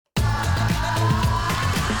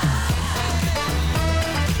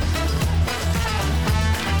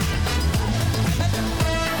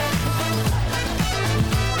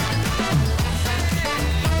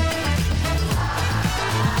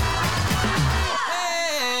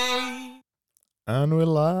And we're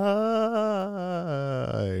live.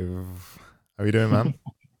 How you doing, man?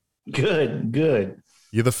 Good, good.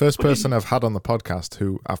 You're the first What did person I've had on the podcast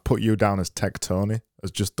who I've put you down as Tech Tony, as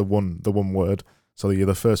just the one word. So you're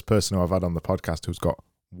the first person who I've had on the podcast who's got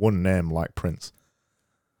one name like Prince.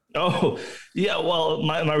 Oh, yeah. Well,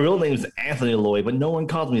 my real name's Anthony Lloyd, but no one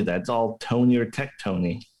calls me that. It's all Tony or Tech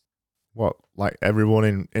Tony. What, like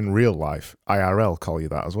everyone in real life, IRL, call you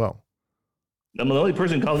that as well? The only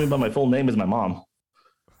person who calls me by my full name is my mom.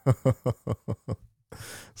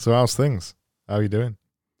 So how's things? How are you doing?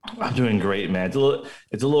 I'm doing great, man. It's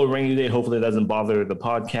a little rainy day. Hopefully, it doesn't bother the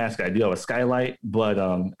podcast. I do have a skylight, but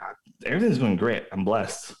everything's going great. I'm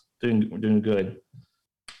blessed. Doing good.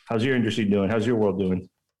 How's your industry doing? How's your world doing?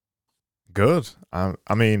 Good.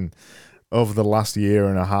 I mean, over the last year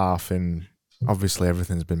and a half, in obviously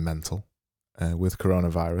everything's been mental with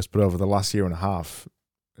coronavirus, but over the last year and a half,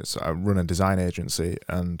 I run a design agency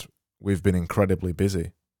and we've been incredibly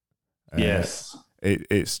busy. Yes.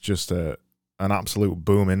 It's just an absolute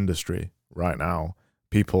boom industry right now.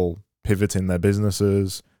 People pivoting their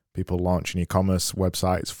businesses, people launching e-commerce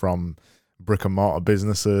websites from brick and mortar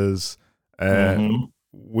businesses. hmm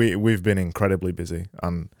We've been incredibly busy,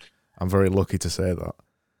 and I'm very lucky to say that.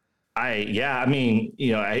 I mean,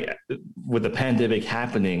 I with the pandemic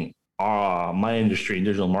happening, my industry,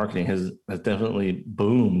 digital marketing, has definitely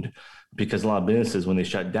boomed because a lot of businesses, when they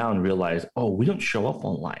shut down, realize, oh, we don't show up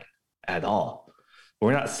online at all.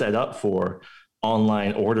 We're not set up for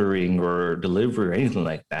online ordering or delivery or anything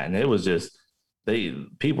like that. And it was just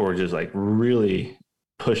people were just like really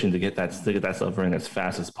pushing to get that stuff running as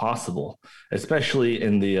fast as possible, especially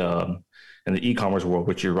in the e-commerce world,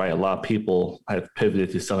 which you're right, a lot of people have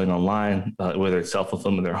pivoted to selling online, whether it's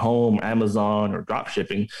self-fulfillment in their home, Amazon, or drop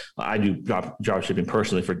shipping. I do drop shipping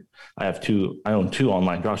personally. I own two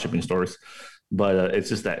online drop shipping stores, but it's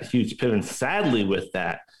just that huge pivot. And sadly, with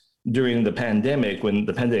that, during the pandemic, when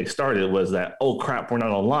the pandemic started, was that, oh crap, we're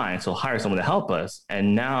not online, so hire someone to help us.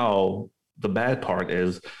 And now the bad part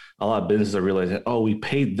is a lot of businesses are realizing, oh, we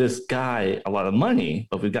paid this guy a lot of money,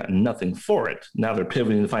 but we've got nothing for it. Now they're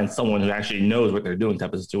pivoting to find someone who actually knows what they're doing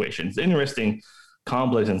type of situation. It's interesting,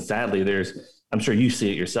 complex, and sadly, I'm sure you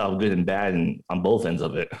see it yourself, good and bad, and on both ends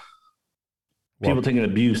of it. What? People taking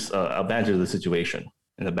advantage of the situation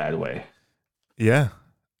in a bad way. Yeah,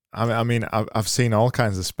 I mean, I've seen all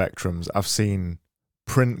kinds of spectrums. I've seen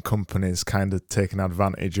print companies kind of taking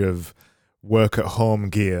advantage of work at home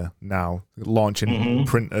gear now, launching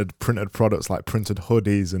Mm-hmm. printed products like printed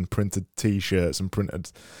hoodies and printed t-shirts and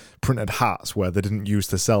printed hats where they didn't used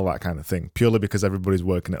to sell that kind of thing, purely because everybody's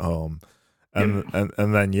working at home. Yep.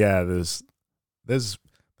 And then yeah, there's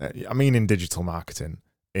I mean, in digital marketing,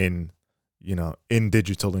 in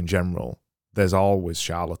digital in general, there's always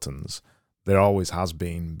charlatans. There always has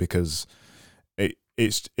been, because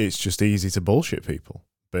it's just easy to bullshit people,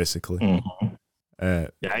 basically. Mm-hmm. Uh,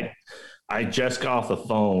 Yeah, I just got off the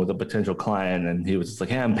phone with a potential client and he was just like,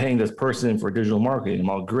 hey, I'm paying this person for digital marketing. I'm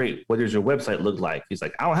all great. What does your website look like? He's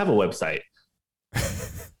like, I don't have a website.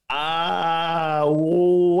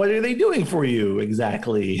 What are they doing for you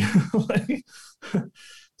exactly? Like,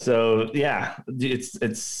 so yeah,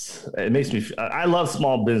 it makes me. I love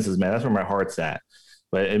small businesses, man. That's where my heart's at.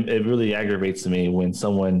 But it really aggravates me when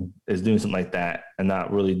someone is doing something like that and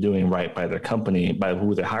not really doing right by their company, by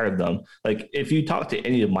who they hired them. Like if you talk to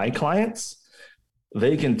any of my clients,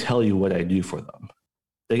 they can tell you what I do for them.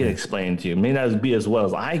 They can yeah. explain to you. It may not be as well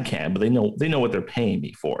as I can, but they know what they're paying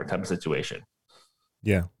me for, type of situation.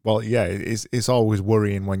 Yeah. Well, yeah, it's always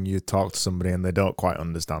worrying when you talk to somebody and they don't quite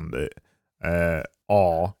understand it,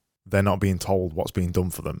 or they're not being told what's being done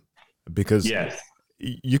for them, because Yes.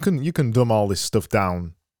 you can dumb all this stuff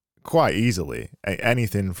down quite easily.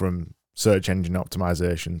 Anything from search engine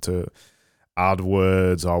optimization to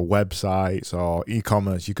AdWords or websites or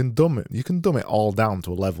e-commerce, you can dumb it all down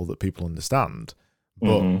to a level that people understand.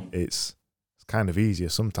 But Mm-hmm. it's kind of easier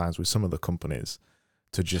sometimes with some of the companies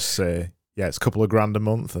to just say, yeah, it's a couple of grand a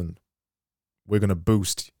month and we're going to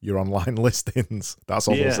boost your online listings. That's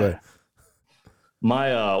all they'll say. Yeah.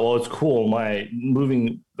 Well, it's cool. My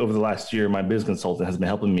moving over the last year, my business consultant has been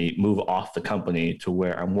helping me move off the company to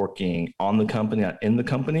where I'm working on the company, not in the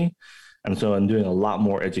company. And so I'm doing a lot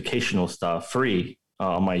more educational stuff free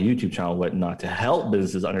on my YouTube channel, and whatnot, to help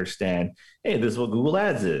businesses understand, hey, this is what Google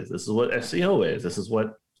Ads is, this is what SEO is, this is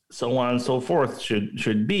what so on and so forth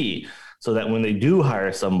should be, so that when they do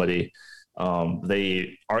hire somebody,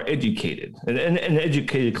 they are educated. And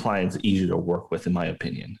educated clients are easier to work with, in my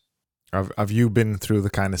opinion. Have you been through the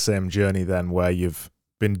kind of same journey then, where you've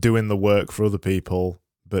been doing the work for other people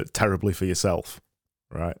but terribly for yourself,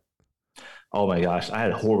 right? Oh my gosh, I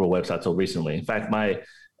had a horrible website till recently. In fact, my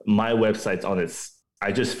website's on its.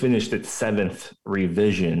 I just finished its 7th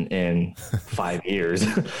revision in 5 years,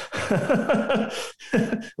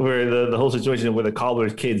 where the whole situation where the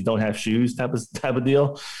cobbler's kids don't have shoes type of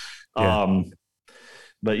deal. Yeah.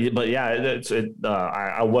 But yeah,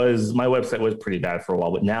 I was my website was pretty bad for a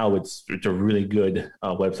while, but now it's a really good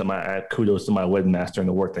website. Kudos to my webmaster and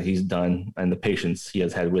the work that he's done and the patience he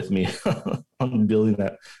has had with me on building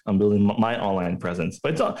that. I'm building my online presence,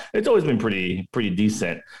 but it's always been pretty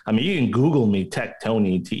decent. I mean, you can Google me, Tech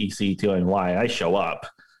Tony, TECTONY. I show up.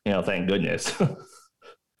 Thank goodness.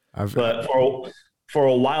 But for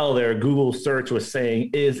a while there, Google search was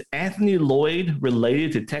saying, "Is Anthony Lloyd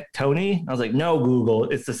related to Tech Tony?" I was like, "No, Google,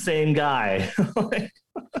 it's the same guy."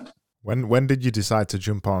 When did you decide to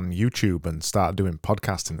jump on YouTube and start doing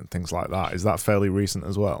podcasting and things like that? Is that fairly recent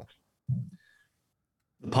as well?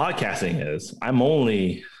 The podcasting is. I'm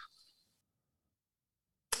only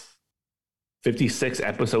 56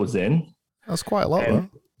 episodes in. That's quite a lot, though.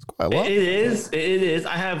 It's quite a lot. It is. It is.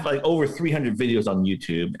 I have like over 300 videos on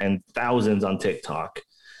YouTube and thousands on TikTok,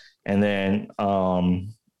 and then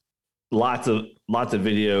lots of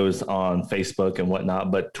videos on Facebook and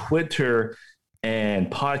whatnot. But Twitter and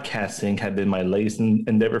podcasting have been my latest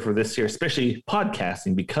endeavor for this year, especially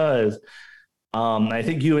podcasting, because I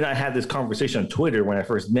think you and I had this conversation on Twitter when I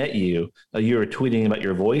first met you. You were tweeting about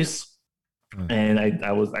your voice. And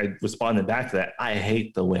I responded back to that. I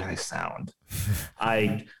hate the way I sound.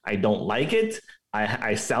 I don't like it.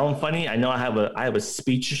 I sound funny. I know I have a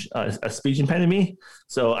speech impediment,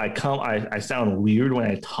 so I sound weird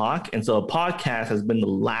when I talk. And so a podcast has been the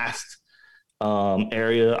last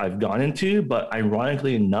area I've gone into. But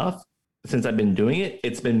ironically enough, since I've been doing it,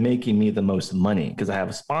 it's been making me the most money because I have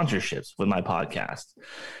sponsorships with my podcast,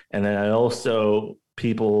 and then I also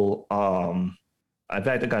in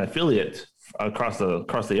fact, I got an affiliate across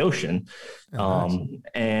the ocean. Nice.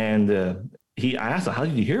 And I asked him, "How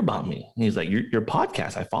did you hear about me?" And he's like, your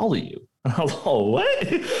podcast, I follow you. And I was like, "Oh,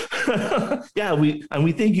 what?" Yeah,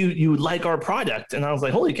 we think you would like our product. And I was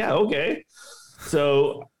like, "Holy cow, okay."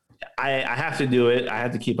 So I have to do it. I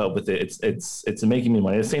have to keep up with it. It's making me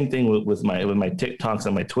money. The same thing with my TikToks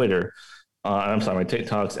and my Twitter. I'm sorry, my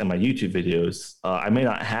TikToks and my YouTube videos. I may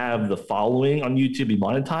not have the following on YouTube be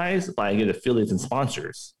monetized, but I get affiliates and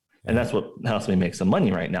sponsors. And that's what helps me make some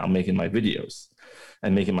money right now, making my videos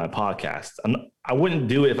and making my podcast. I wouldn't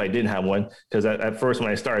do it if I didn't have one, because at first when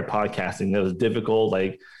I started podcasting, it was difficult.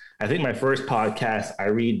 Like, I think my first podcast I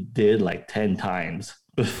redid like 10 times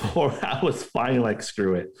before I was finally like,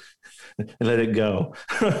 screw it, let it go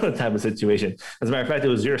type of situation. As a matter of fact, it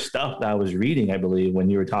was your stuff that I was reading, I believe, when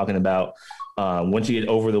you were talking about once you get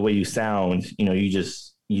over the way you sound, you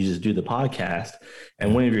just do the podcast.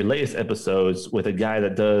 And one of your latest episodes with a guy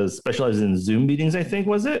that specializes in Zoom meetings, I think,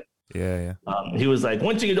 was it? Yeah. He was like,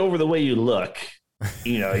 once you get over the way you look,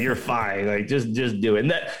 you're fine. Like, just do it.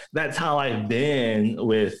 And that's how I've been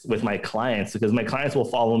with my clients, because my clients will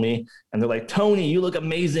follow me and they're like, "Tony, you look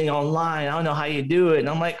amazing online. I don't know how you do it." And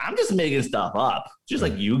I'm like, "I'm just making stuff up, just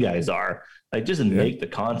like you guys are. Like, just make the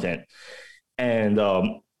content." And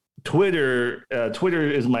Twitter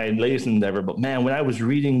is my latest endeavor. But man, when I was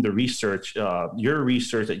reading the research, your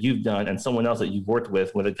research that you've done and someone else that you've worked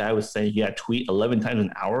with, where the guy was saying you got to tweet 11 times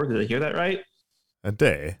an hour. Did I hear that right? A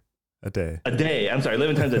day. I'm sorry,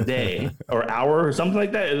 11 times a day or hour or something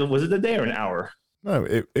like that. Was it a day or an hour? No,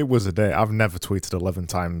 it was a day. I've never tweeted 11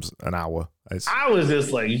 times an hour. I was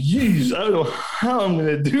just like, geez, I don't know how I'm going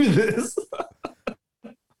to do this.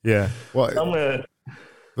 Yeah. Well, I'm going to...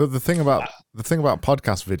 The thing about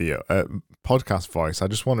podcast voice, I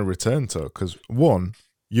just want to return to, because one,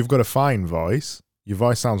 you've got a fine voice. Your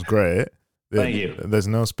voice sounds great. Thank you. There's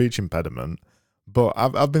no speech impediment. But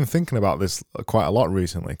I've been thinking about this quite a lot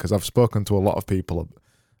recently, because I've spoken to a lot of people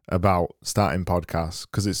about starting podcasts,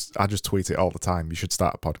 because I just tweet it all the time. You should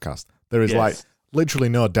start a podcast. There is like literally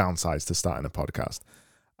no downsides to starting a podcast.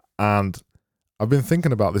 And I've been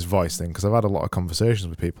thinking about this voice thing because I've had a lot of conversations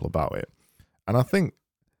with people about it. And I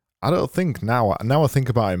don't think now I think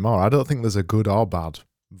about it more, I don't think there's a good or bad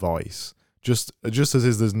voice. Just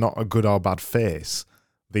as there's not a good or bad face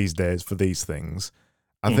these days for these things.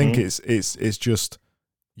 I think it's just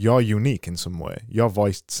you're unique in some way. Your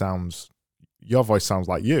voice sounds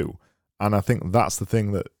like you. And I think that's the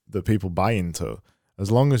thing that people buy into.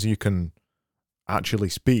 As long as you can actually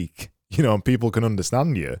speak, and people can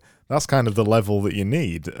understand you, that's kind of the level that you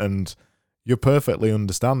need. And you're perfectly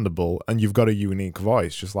understandable, and you've got a unique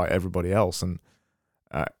voice just like everybody else. And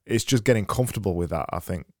it's just getting comfortable with that, I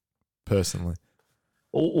think, personally.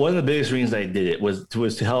 One of the biggest reasons I did it was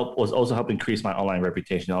also help increase my online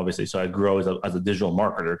reputation, obviously. So I grow as a digital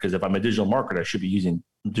marketer, because if I'm a digital marketer, I should be using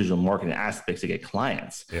digital marketing aspects to get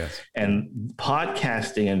clients. Yes. And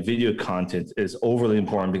podcasting and video content is overly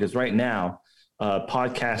important, because right now,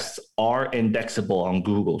 podcasts are indexable on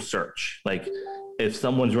Google search. Like, if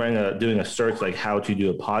someone's doing a search like how to do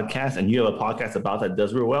a podcast, and you have a podcast about that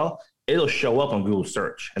does real well, it'll show up on Google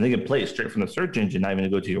search, and they can play it straight from the search engine, not even to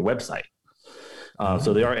go to your website.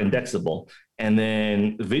 So they are indexable. And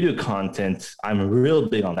then video content, I'm real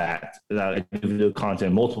big on that. I do video content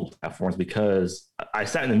on multiple platforms, because I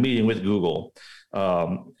sat in a meeting with Google,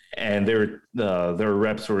 and their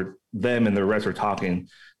reps were talking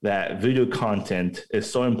that video content is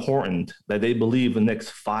so important that they believe in the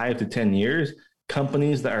next 5 to 10 years,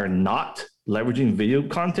 companies that are not leveraging video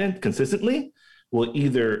content consistently will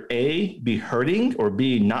either A, be hurting, or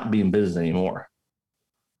B, not be in business anymore.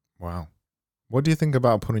 Wow. What do you think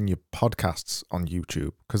about putting your podcasts on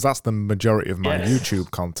YouTube? Because that's the majority of my YouTube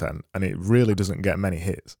content, and it really doesn't get many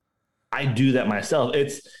hits. I do that myself.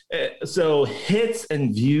 So hits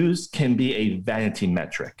and views can be a vanity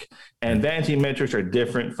metric, and vanity metrics are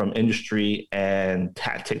different from industry and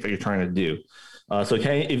tactic that you're trying to do. So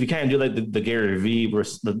if you kind of do like the Gary Vee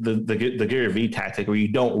versus the Gary Vee tactic, where you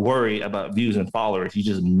don't worry about views and followers, you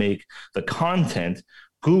just make the content,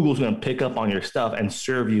 Google's going to pick up on your stuff and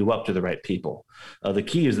serve you up to the right people. The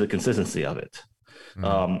key is the consistency of it.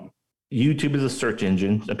 YouTube is a search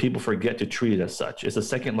engine, and people forget to treat it as such. It's the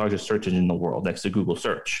second largest search engine in the world, next to Google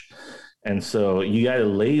search. And so you got to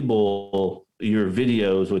label your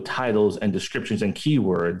videos with titles and descriptions and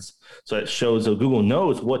keywords, so it shows, so Google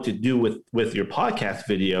knows what to do with your podcast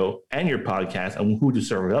video and your podcast, and who to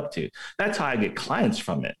serve it up to. That's how I get clients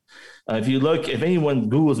from it. If anyone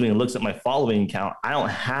Googles me and looks at my following count, I don't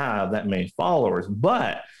have that many followers,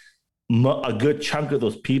 but a good chunk of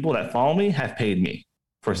those people that follow me have paid me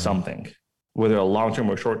for something, whether a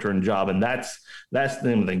long-term or short-term job. And that's the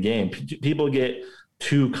name of the game. People get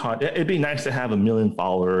it'd be nice to have 1 million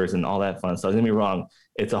followers and all that fun stuff. Don't get me wrong.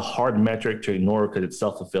 It's a hard metric to ignore because it's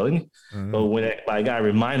self-fulfilling. But when I got to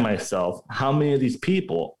remind myself, how many of these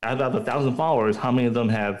people, out of 1,000 followers, how many of them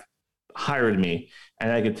have hired me?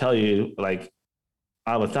 And I could tell you, like,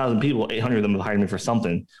 out of 1,000 people, 800 of them have hired me for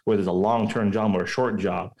something, whether it's a long-term job or a short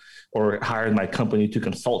job, or hired my company to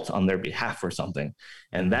consult on their behalf for something.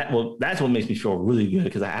 And that's what makes me feel really good,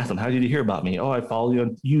 because I asked them, how did you hear about me? Oh, I follow you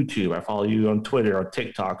on YouTube. I follow you on Twitter or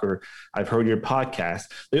TikTok, or I've heard your podcast.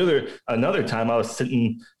 Another time I was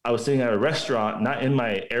sitting at a restaurant, not in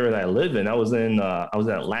my area that I live in. I was in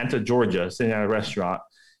Atlanta, Georgia, sitting at a restaurant.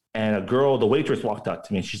 And the waitress walked up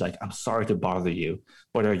to me, and she's like, I'm sorry to bother you,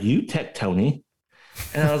 but are you Tech Tony?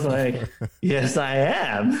 And I was like, yes, I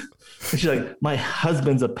am. And she's like, my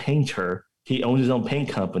husband's a painter. He owns his own paint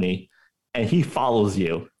company, and he follows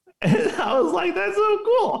you. And I was like, that's so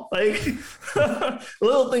cool. Like,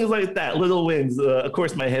 little things like that, little wins. Of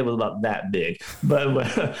course, my head was about that big, but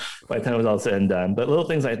by the time it was all said and done, but little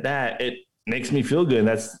things like that, it makes me feel good.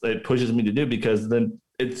 And it pushes me to do, because then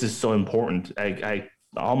it's just so important.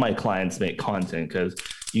 All my clients make content, because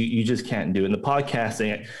you just can't do it. And the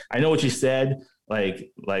podcasting, I know what you said,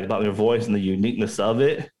 like about your voice and the uniqueness of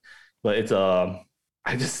it, but it's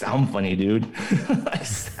I just sound funny, dude.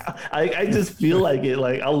 I just feel like it.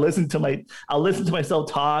 Like I'll listen to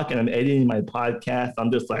myself talk, and I'm editing my podcast.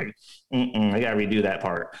 I'm just like, I gotta redo that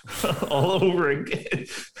part all over again.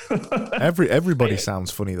 Everybody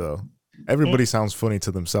sounds funny though. Everybody sounds funny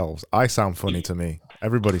to themselves. I sound funny to me.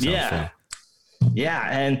 Everybody sounds funny. Yeah,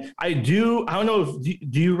 and I don't know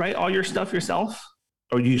do you write all your stuff yourself,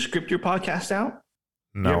 or do you script your podcast out?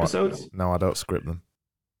 No, your episodes? No, I don't script them.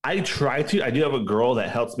 I try to. I do have a girl that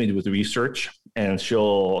helps me with research, and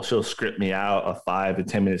she'll script me out a 5 to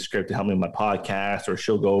 10 minute script to help me with my podcast, or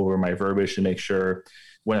she'll go over my verbiage to make sure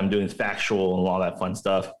what I'm doing is factual and all that fun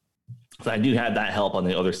stuff. So I do have that help on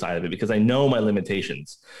the other side of it, because I know my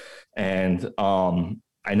limitations, and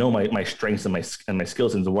I know my strengths and my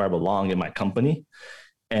skills and where I belong in my company.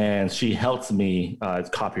 And she helps me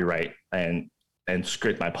copyright and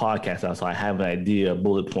script my podcast out, so I have an idea,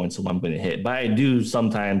 bullet points of what I'm going to hit. But I do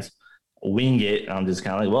sometimes wing it. I'm just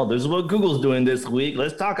kind of like, well, this is what Google's doing this week.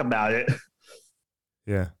 Let's talk about it.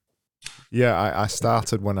 Yeah. I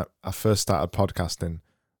started when I first started podcasting.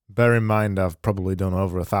 Bear in mind, I've probably done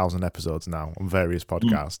over 1,000 episodes now on various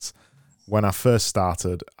podcasts. When I first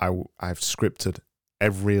started, I've scripted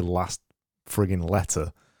every last frigging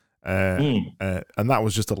letter. And that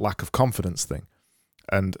was just a lack of confidence thing.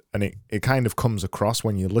 And it kind of comes across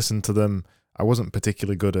when you listen to them. I wasn't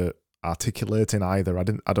particularly good at articulating either.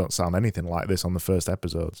 I don't sound anything like this on the first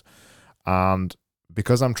episodes. And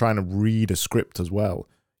because I'm trying to read a script as well,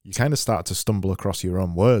 you kind of start to stumble across your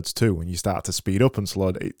own words too, and you start to speed up and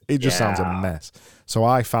slow down. It just sounds a mess. So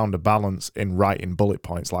I found a balance in writing bullet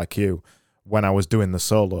points like you when I was doing the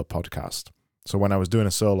solo podcast. So when I was doing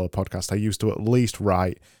a solo podcast, I used to at least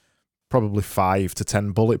write probably 5 to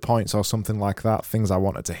 10 bullet points or something like that, things I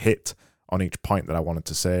wanted to hit on each point that I wanted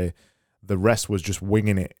to say. The rest was just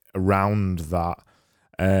winging it around that.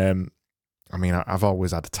 I mean, I've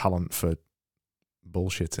always had a talent for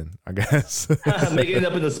bullshitting, I guess. Making it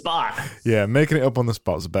up in the spot. Yeah, making it up on the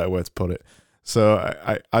spot is a better way to put it. So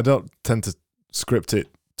I don't tend to script it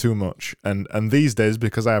too much. And these days,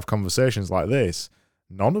 because I have conversations like this,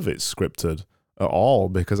 none of it's scripted at all,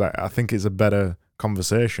 because I think it's a better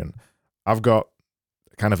conversation. I've got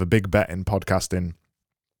kind of a big bet in podcasting.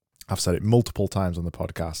 I've said it multiple times on the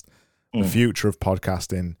podcast. The future of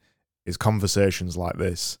podcasting is conversations like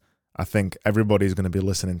this. I think everybody's going to be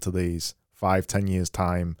listening to these 5-10 years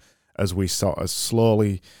time as we sort of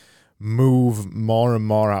slowly move more and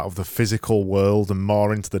more out of the physical world and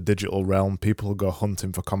more into the digital realm. People will go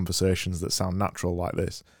hunting for conversations that sound natural like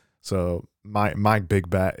this. So my big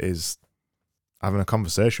bet is having a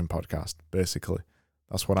conversation podcast, basically.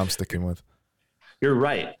 That's what I'm sticking with. You're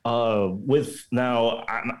right.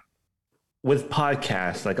 With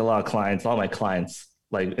podcasts, like a lot of my clients,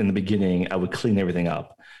 like in the beginning, I would clean everything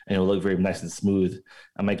up and it would look very nice and smooth.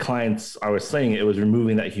 And my clients, I was saying it was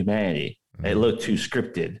removing that humanity. It looked too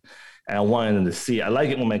scripted. And I wanted them to see, I like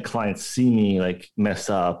it when my clients see me like mess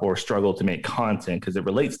up or struggle to make content because it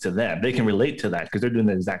relates to them. They can relate to that because they're doing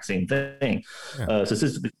the exact same thing. Yeah. So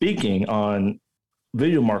speaking on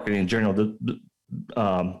video marketing in general,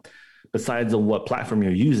 besides what platform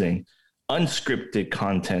you're using, unscripted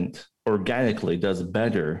content organically does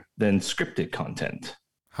better than scripted content.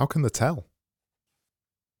 How can they tell?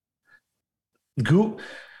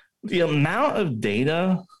 The amount of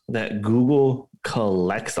data that Google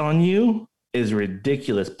collects on you is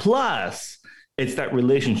ridiculous. Plus, it's that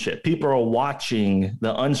relationship. People are watching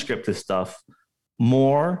the unscripted stuff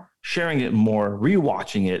more, sharing it more,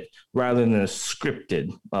 rewatching it rather than a scripted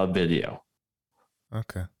video.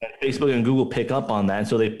 Okay. And Facebook and Google pick up on that, and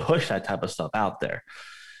so they push that type of stuff out there.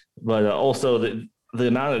 But also the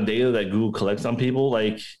amount of data that Google collects on people,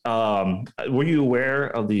 like, were you aware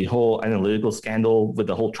of the whole analytical scandal with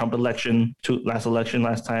the whole Trump election,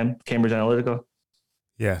 last time, Cambridge Analytica?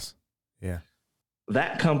 Yes. Yeah.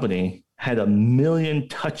 That company had 1 million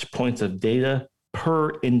touch points of data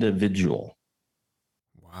per individual.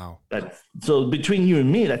 Wow. So between you and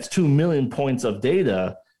me, that's 2 million points of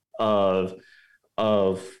data of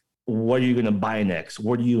what are you going to buy next?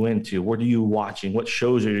 What are you into? What are you watching? What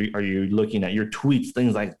shows are you looking at? Your tweets,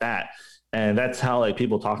 things like that. And that's how like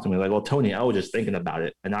people talk to me like, well, Tony, I was just thinking about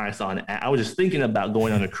it. And now I saw I was just thinking about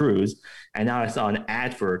going on a cruise. And now I saw an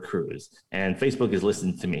ad for a cruise. And Facebook is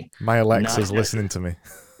listening to me. My Alexa's listening to me.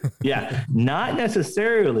 Yeah, not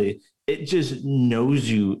necessarily. It just knows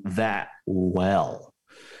you that well.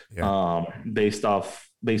 Yeah. Based off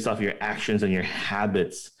your actions and your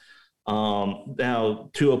habits. Now,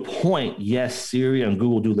 to a point, yes, Siri and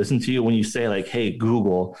Google do listen to you when you say like, hey,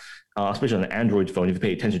 Google, especially on an Android phone, if you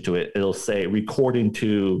pay attention to it, it'll say recording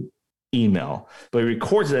to email, but it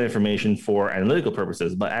records that information for analytical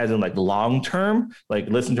purposes. But as in like long term, like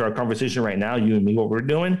listen to our conversation right now, you and me, what we're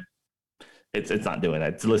doing, it's not doing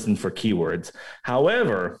that. It's listening for keywords.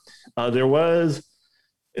 However, there was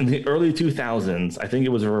in the early 2000s, I think it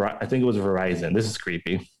was Verizon. This is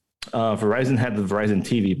creepy. Verizon had the Verizon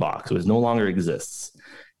TV box, which no longer exists.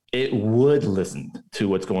 It would listen to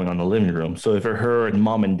what's going on in the living room. So if it heard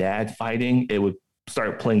mom and dad fighting, it would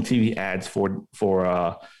start playing TV ads for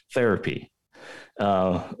therapy,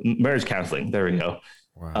 marriage counseling. There we go.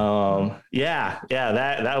 Wow.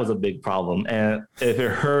 That was a big problem. And if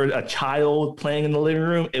it heard a child playing in the living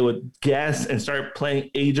room, it would guess and start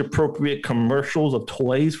playing age appropriate commercials of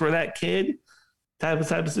toys for that kid type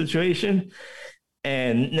of situation.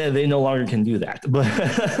 And they no longer can do that. But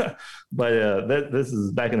this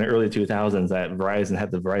is back in the early 2000s that Verizon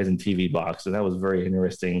had the Verizon TV box. And that was a very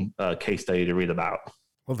interesting case study to read about.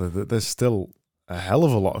 Well, there's still a hell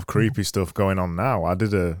of a lot of creepy stuff going on now. I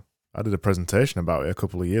did a presentation about it a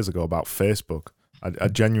couple of years ago about Facebook. I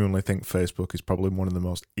genuinely think Facebook is probably one of the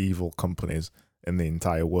most evil companies in the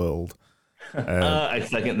entire world. I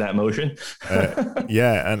second that motion.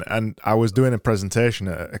 Yeah, and I was doing a presentation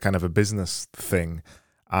at a kind of a business thing,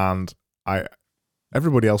 and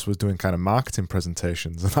everybody else was doing kind of marketing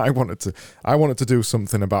presentations, and I wanted to do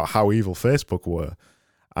something about how evil Facebook were,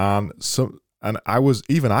 and I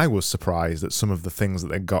was surprised at some of the things that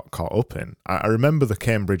they got caught up in. I remember the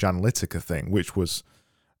Cambridge Analytica thing, which was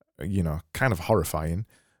kind of horrifying.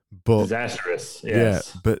 But disastrous.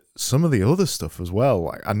 Yes. yeah, but some of the other stuff as well.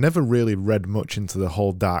 Like, I never really read much into the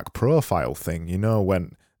whole dark profile thing.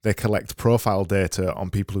 When they collect profile data on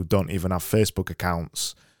people who don't even have Facebook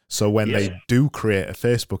accounts. So when they do create a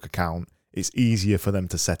Facebook account, it's easier for them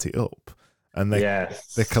to set it up. And they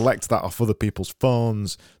collect that off other people's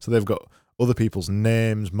phones. So they've got other people's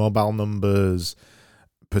names, mobile numbers,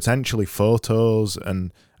 potentially photos,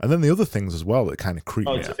 and then the other things as well that kind of creep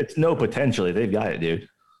me out. It's no potentially. They've got it, dude.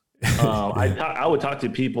 I would talk to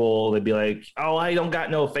people. They'd be like, "Oh, I don't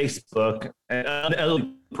got no Facebook." And an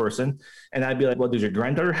elderly person, and I'd be like, "Well, does your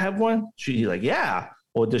granddaughter have one?" She's like, "Yeah."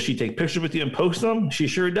 Well, does she take pictures with you and post them? She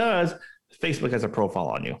sure does. Facebook has a profile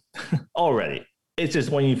on you already. It's just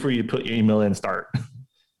waiting for you to put your email in and start.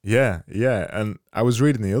 Yeah. And I was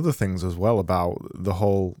reading the other things as well about the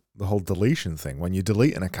whole deletion thing. When you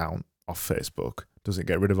delete an account off Facebook, does it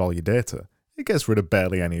get rid of all your data? It gets rid of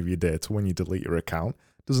barely any of your data when you delete your account.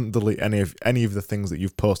 It doesn't delete any of the things that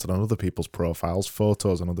you've posted on other people's profiles,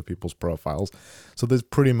 photos on other people's profiles. So there's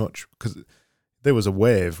pretty much, because there was a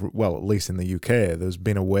wave, well, at least in the UK, there's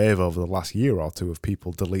been a wave over the last year or two of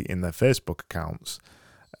people deleting their Facebook accounts.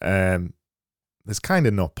 There's kind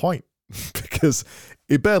of no point because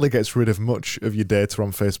it barely gets rid of much of your data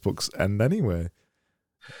on Facebook's end anyway.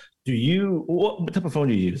 What type of phone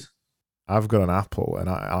do you use? I've got an Apple and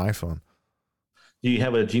an iPhone. Do you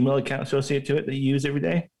have a Gmail account associated to it that you use every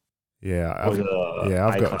day? Yeah, I've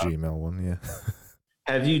got a Gmail one, yeah.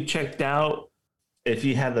 Have you checked out if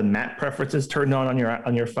you have the map preferences turned on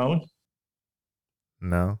your phone?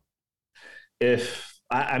 No. If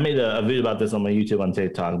I made a video about this on my YouTube on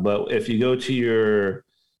TikTok, but if you go to your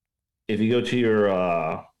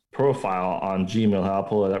profile on Gmail, I'll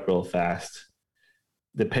pull it up real fast.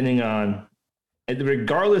 Depending on,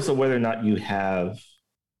 regardless of whether or not you have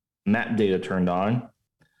map data turned on,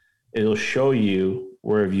 it'll show you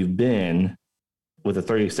where you've been with a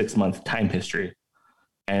 36-month time history.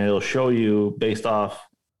 And it'll show you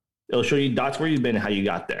it'll show you dots where you've been and how you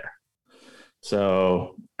got there.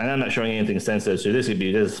 So, and I'm not showing anything sensitive, so this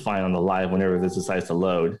is fine on the live whenever this decides to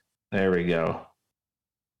load. There we go.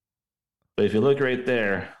 But if you look right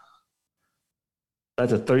there,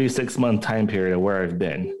 that's a 36-month time period of where I've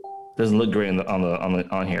been. Doesn't look great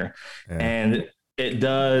on here. Yeah. And it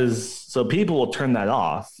does, so people will turn that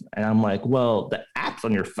off. And I'm like, well, the apps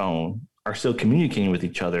on your phone are still communicating with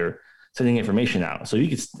each other, sending information out. So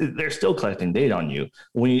they're still collecting data on you.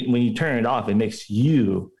 When you turn it off, it makes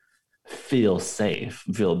you feel safe,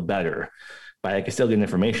 feel better. But I can still get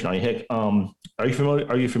information on you. Heck,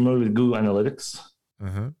 are you familiar with Google Analytics?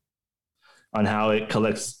 Mm-hmm. On how it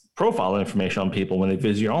collects profile information on people when they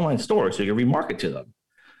visit your online store, so you can remarket to them.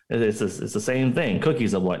 It's the same thing,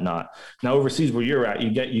 cookies and whatnot. Now overseas where you're at,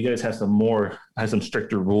 you guys have some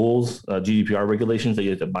stricter rules, GDPR regulations that you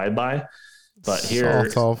have to abide by. But here,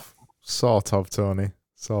 sort of, Tony.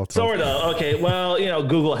 Sort of. Okay. Well,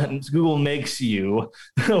 Google makes you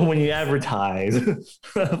when you advertise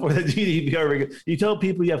for the GDPR. You tell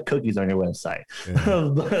people you have cookies on your website. Yeah.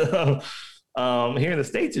 But here in the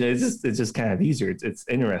States, it's just kind of easier. It's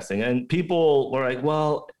interesting, and people are like,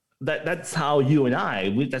 well, that's how you and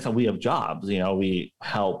that's how we have jobs. We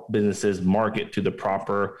help businesses market to the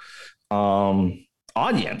proper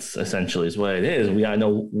audience, essentially, is what it is. We gotta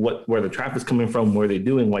know where the traffic's coming from, where they're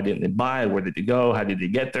doing, why didn't they buy, where did they go, how did they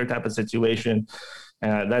get there, type of situation.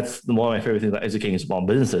 That's one of my favorite things about educating small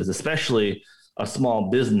businesses, especially a small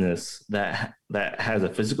business that has a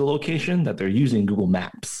physical location, that they're using Google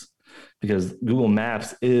Maps, because Google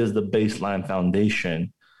Maps is the baseline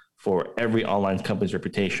foundation for every online company's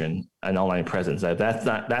reputation and online presence. If that's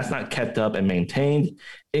not kept up and maintained,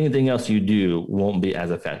 anything else you do won't be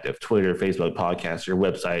as effective. Twitter, Facebook, podcasts, your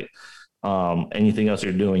website, anything else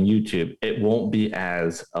you're doing, YouTube, it won't be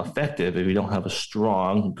as effective if you don't have a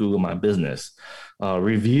strong Google My Business.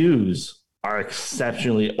 Reviews are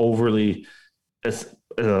exceptionally overly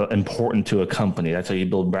important to a company. That's how you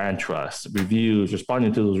build brand trust. Reviews,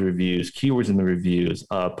 responding to those reviews, keywords in the reviews,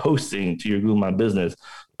 posting to your Google My Business.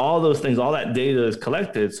 All those things, all that data is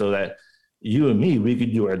collected so that you and me, we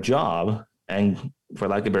could do our job and, for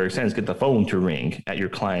lack of better sense, get the phone to ring at your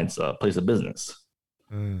client's place of business.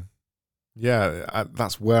 Mm. Yeah,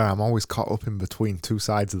 that's where I'm always caught up in between two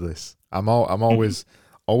sides of this. I'm always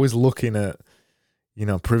looking at,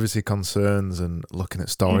 privacy concerns and looking at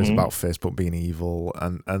stories about Facebook being evil,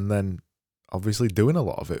 and then obviously doing a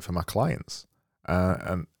lot of it for my clients.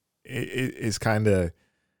 And it's kind of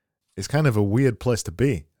a weird place to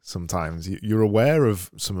be. Sometimes you're aware of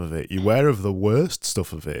some of it. You're aware of the worst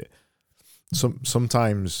stuff of it.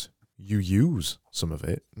 Sometimes you use some of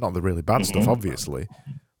it, not the really bad stuff, obviously,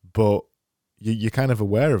 but you're kind of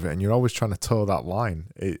aware of it, and you're always trying to toe that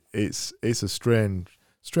line. It's a strange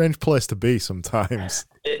place to be sometimes.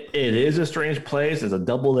 It is a strange place. It's a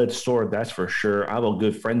double-edged sword, that's for sure. I have a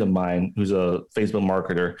good friend of mine who's a Facebook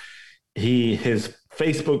marketer. His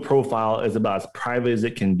Facebook profile is about as private as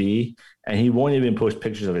it can be, and he won't even post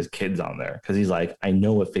pictures of his kids on there because he's like, I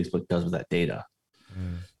know what Facebook does with that data.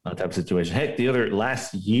 Type of situation. Heck,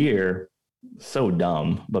 last year, so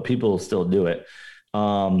dumb, but people still do it.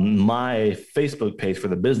 My Facebook page for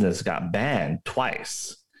the business got banned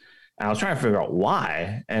twice. And I was trying to figure out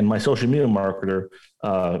why. And my social media marketer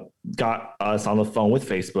got us on the phone with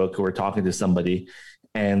Facebook, who were talking to somebody.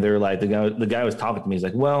 And they're like, the guy was talking to me. He's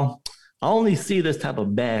like, well, I only see this type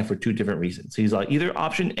of ban for two different reasons. He's like, either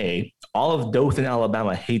option A, all of Dothan,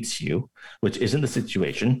 Alabama hates you, which isn't the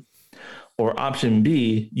situation. Or option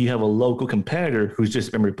B, you have a local competitor who's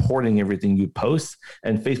just been reporting everything you post,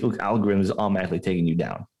 and Facebook's algorithm is automatically taking you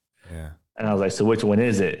down. Yeah. And I was like, so which one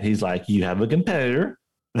is it? He's like, you have a competitor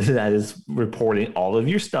that is reporting all of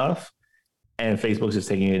your stuff, and Facebook's just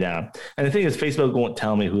taking you down. And the thing is, Facebook won't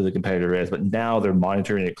tell me who the competitor is, but now they're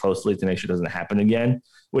monitoring it closely to make sure it doesn't happen again,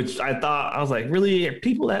 which I was like, really? Are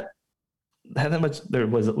people that have that much,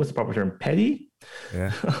 what's the proper term? Petty?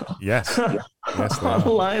 Yeah. Yes. Yes.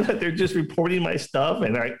 Online that they're just reporting my stuff,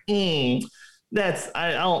 and they're like,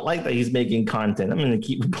 I don't like that he's making content. I'm going to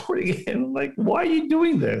keep reporting it. I'm like, why are you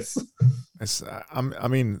doing this? I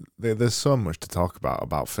mean, there's so much to talk about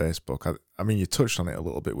Facebook. I mean, you touched on it a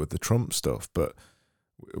little bit with the Trump stuff, but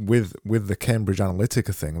with the Cambridge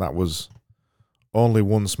Analytica thing, that was only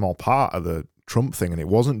one small part of the Trump thing, and it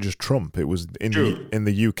wasn't just Trump. It was in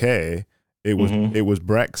the UK. It was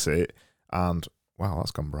Brexit, and wow,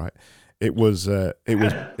 that's gone bright. It was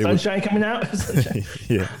sunshine coming out.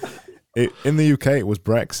 Yeah. In the UK, it was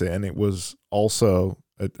Brexit, and it was also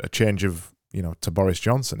a change of, to Boris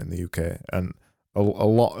Johnson in the UK, and a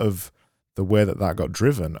lot of the way that got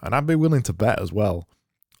driven, and I'd be willing to bet as well,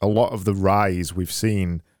 a lot of the rise we've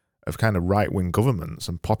seen of kind of right-wing governments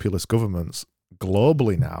and populist governments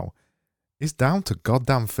globally now is down to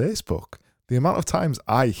goddamn Facebook. The amount of times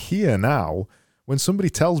I hear now when somebody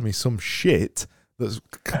tells me some shit that's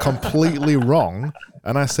completely wrong,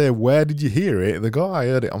 and I say, where did you hear it? They go, I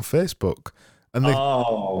heard it on Facebook. And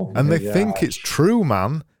they think it's true,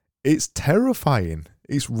 man. It's terrifying.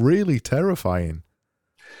 It's really terrifying.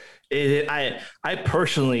 I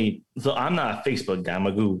personally, so I'm not a Facebook guy. I'm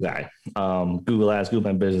a Google guy. Google Ads,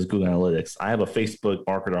 Google My Business, Google Analytics. I have a Facebook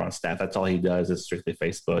marketer on staff. That's all he does is strictly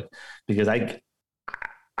Facebook, because I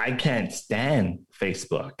can't stand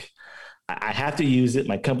Facebook. I have to use it.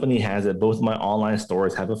 My company has it. Both of my online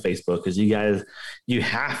stores have a Facebook, because you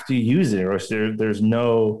have to use it, or there's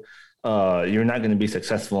no, you're not going to be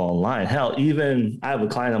successful online. Hell, even I have a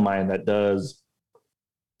client of mine that does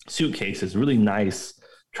suitcases, really nice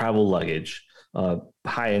travel luggage,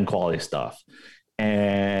 high-end quality stuff.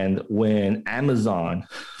 And when Amazon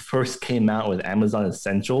first came out with Amazon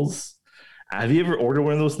Essentials, have you ever ordered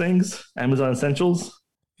one of those things? Amazon Essentials?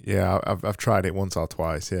 Yeah, I've tried it once or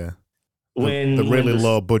twice, yeah. The really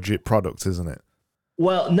low budget products, isn't it?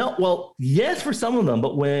 Well, yes, for some of them,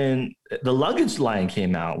 but when the luggage line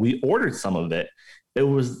came out, we ordered some of it. It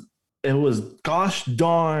was gosh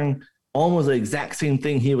darn almost the exact same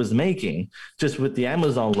thing he was making, just with the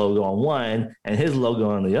Amazon logo on one and his logo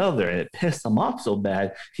on the other, and it pissed him off so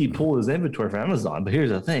bad he pulled his inventory from Amazon. But here's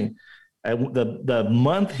the thing: the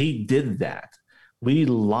month he did that, we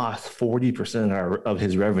lost 40% of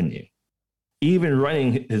his revenue. Even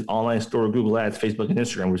running his online store, Google Ads, Facebook, and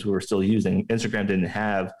Instagram, which we were still using. Instagram didn't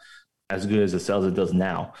have as good as the sales it does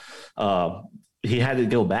now. He had to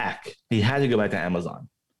go back. He had to go back to Amazon.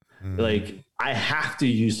 Like, I have to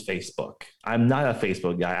use Facebook. I'm not a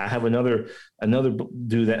Facebook guy. I have another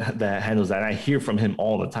dude that handles that. And I hear from him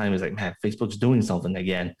all the time. He's like, man, Facebook's doing something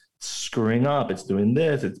again. It's screwing up. It's doing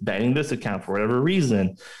this. It's banning this account for whatever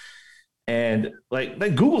reason. And like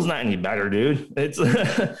Google's not any better, dude. It's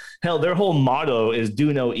hell, their whole motto is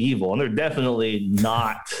do no evil. And they're definitely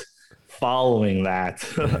not following that.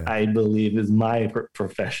 Yeah. I believe is my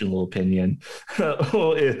professional opinion.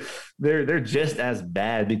 They're just as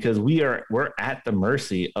bad, because we're at the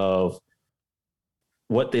mercy of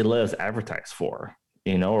what they let us advertise for,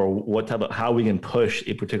 or how we can push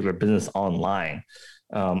a particular business online.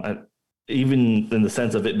 Even in the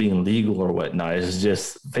sense of it being legal or whatnot, it's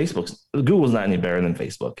just Google's not any better than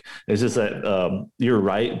Facebook. It's just that you're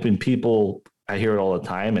right. When people, I hear it all the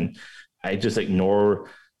time, and I just ignore.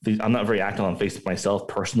 I'm not very active on Facebook myself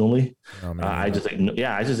personally. I just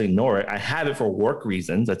ignore it. I have it for work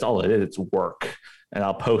reasons. That's all it is. It's work, and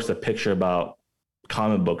I'll post a picture about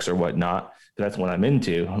comic books or whatnot. That's what I'm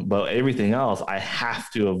into. But everything else, I have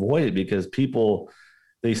to avoid it because people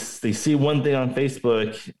they see one thing on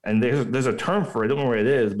Facebook and there's a term for it. I don't know what it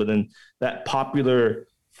is, but then that popular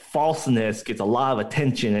falseness gets a lot of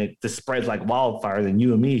attention. It just spreads like wildfire. And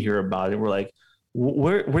you and me hear about it. We're like,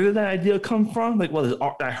 where did that idea come from? Like,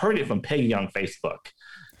 well, I heard it from Peggy on Facebook.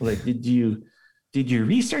 Like, did you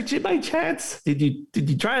research it by chance? Did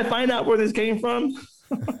you try to find out where this came from?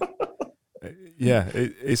 Yeah,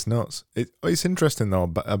 it's nuts. It's interesting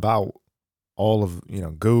though about all of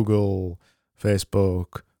Google,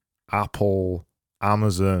 Facebook, Apple,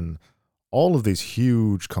 Amazon, all of these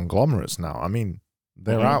huge conglomerates now. I mean,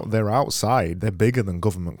 they're outside. They're bigger than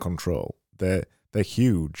government control. They're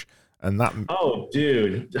huge, and that. Oh,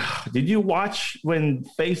 dude, did you watch when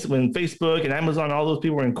Facebook and Amazon, all those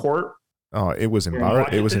people were in court? Oh, it was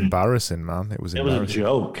embarrassing. It was embarrassing, man. It was a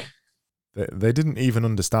joke. They didn't even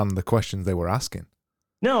understand the questions they were asking.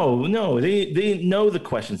 No, they know the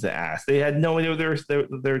questions they asked. They had no idea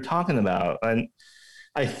what they were talking about. And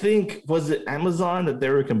I think, was it Amazon that they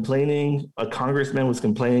were complaining? A congressman was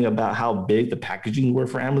complaining about how big the packaging were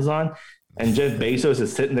for Amazon, and Jeff Bezos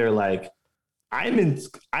is sitting there like, I'm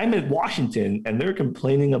in Washington, and they're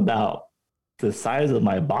complaining about the size of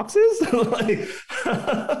my boxes. Like,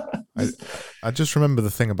 I just remember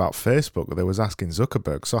the thing about Facebook. They was asking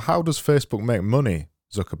Zuckerberg, so how does Facebook make money,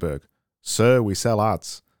 Zuckerberg? Sir, we sell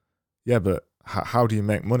ads. Yeah, but how do you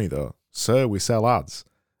make money though? Sir, we sell ads.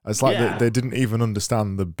 It's like they didn't even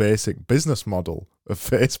understand the basic business model of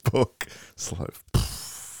Facebook. It's like,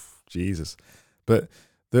 Jesus. But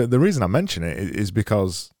the reason I mention it is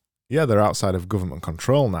because, they're outside of government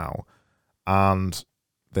control now, and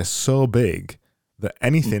they're so big that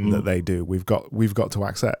anything that they do, we've got to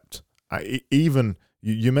accept. Even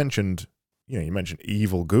you mentioned, you mentioned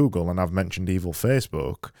evil Google, and I've mentioned evil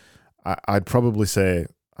Facebook. I'd probably say,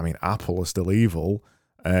 I mean, Apple is still evil.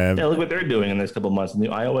 Look what they're doing in this couple of months, the new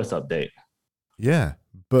iOS update. Yeah,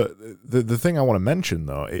 but the thing I want to mention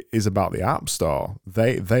though is about the App Store.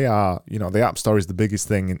 They are, the App Store is the biggest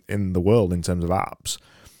thing in the world in terms of apps.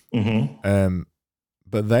 Mm-hmm.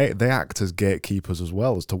 But they act as gatekeepers as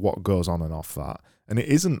well as to what goes on and off that. And it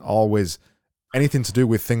isn't always anything to do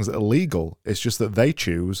with things that are legal. It's just that they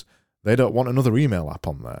choose, they don't want another email app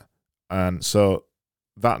on there. And so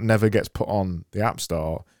that never gets put on the App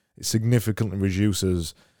Store. It significantly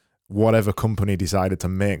reduces whatever company decided to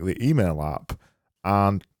make the email app.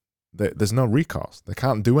 And there's no recourse. They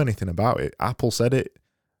can't do anything about it. Apple said it.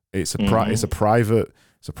 It's a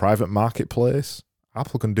private marketplace.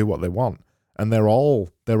 Apple can do what they want. And they're all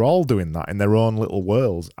doing that in their own little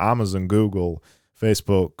worlds. Amazon, Google,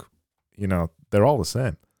 Facebook, they're all the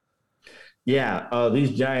same. Yeah,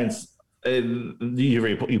 these giants,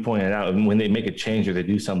 you pointed out, when they make a change or they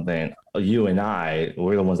do something, you and I,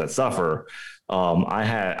 we're the ones that suffer.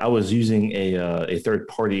 I was using a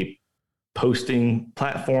third-party posting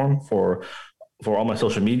platform for all my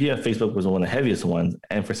social media. Facebook was one of the heaviest ones,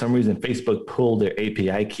 and for some reason, Facebook pulled their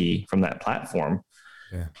API key from that platform.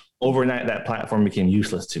 Yeah. Overnight, that platform became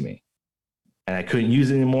useless to me, and I couldn't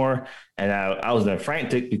use it anymore. And I was in a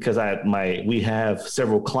frantic because we have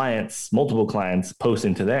multiple clients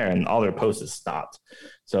posting to there, and all their posts has stopped.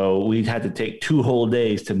 So we had to take 2 whole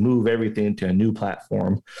days to move everything to a new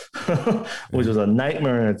platform, which was a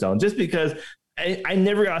nightmare in its own. Just because I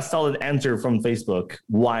never got a solid answer from Facebook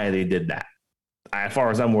why they did that. As far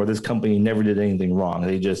as I'm aware, this company never did anything wrong.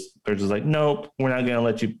 They're just like, nope, we're not going to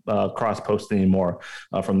let you cross post anymore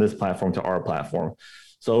from this platform to our platform.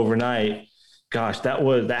 So overnight, gosh,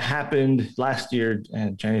 that happened last year,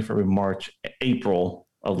 January, February, March, April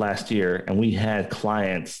of last year, and we had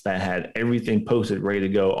clients that had everything posted, ready to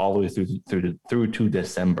go all the way through to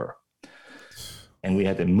December, and we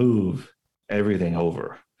had to move everything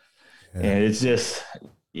over, and it's just.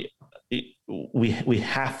 We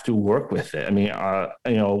have to work with it. I mean,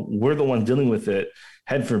 we're the ones dealing with it.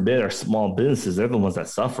 Heaven forbid, our small businesses, they're the ones that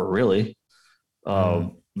suffer, really.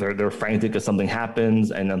 They're frantic if something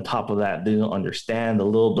happens. And on top of that, they don't understand the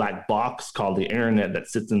little black box called the internet that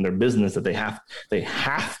sits in their business that they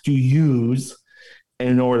have to use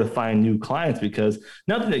in order to find new clients, because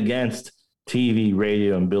nothing against TV,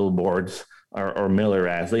 radio, and billboards or mailer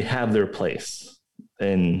ads. They have their place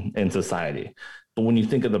in society. But when you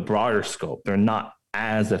think of the broader scope, they're not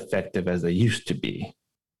as effective as they used to be.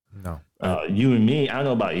 No. You and me, I don't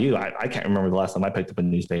know about you. I can't remember the last time I picked up a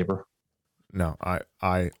newspaper. No,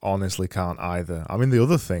 I honestly can't either. I mean, the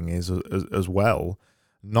other thing is as well,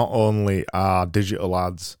 not only are digital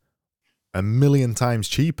ads 1,000,000 times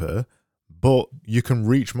cheaper, but you can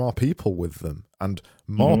reach more people with them. and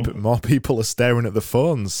more people are staring at the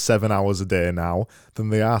phones 7 hours a day now than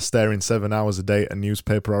they are staring 7 hours a day at a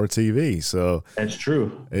newspaper or a TV. So that's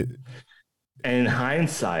true. And in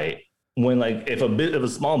hindsight, when like if a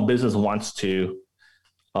small business wants to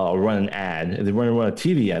run an ad, if they want to run a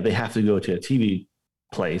TV ad, they have to go to a TV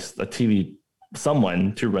place,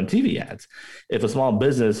 someone to run TV ads. If a small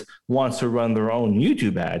business wants to run their own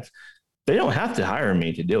YouTube ads, they don't have to hire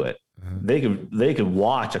me to do it. They could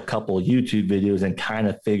watch a couple of YouTube videos and kind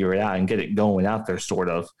of figure it out and get it going out there, sort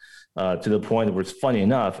of, to the point where it's funny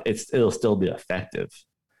enough, it'll still be effective.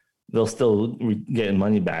 They'll still get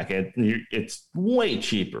money back. It's way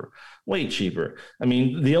cheaper. I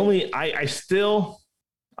mean, I still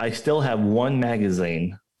have one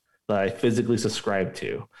magazine that I physically subscribe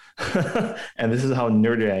to, and this is how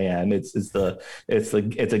nerdy I am. It's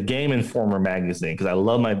a Game Informer magazine because I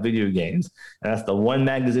love my video games, and that's the one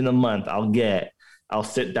magazine a month I'll get. I'll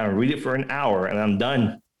sit down, read it for an hour, and I'm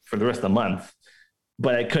done for the rest of the month.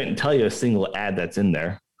 But I couldn't tell you a single ad that's in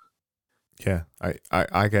there. Yeah,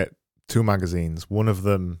 I get 2 magazines. One of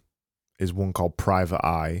them is one called Private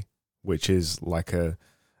Eye, which is like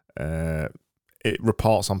it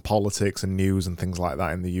reports on politics and news and things like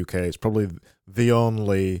that in the UK. It's probably the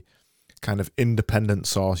only kind of independent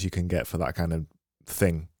source you can get for that kind of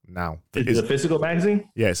thing now. Is it a physical magazine?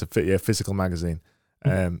 Yeah, it's a physical magazine.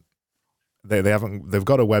 They've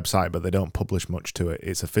got a website, but they don't publish much to it.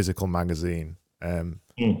 It's a physical magazine.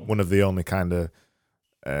 One of the only kind of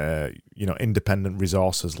independent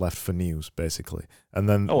resources left for news, basically. And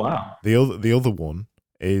then the other one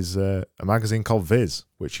is a magazine called Viz,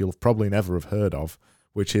 which you'll probably never have heard of,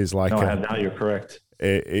 which is like... No, I have now, you're correct.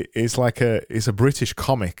 It's a British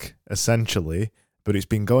comic, essentially, but it's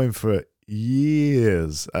been going for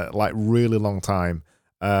years, like really long time,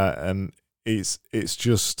 and it's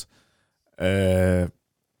just... I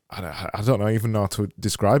don't even know how to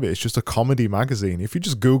describe it. It's just a comedy magazine. If you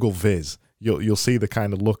just Google Viz, you'll see the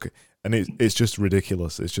kind of look, and it's just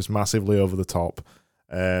ridiculous. It's just massively over the top.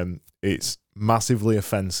 It's massively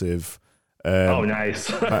offensive.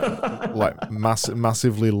 Nice.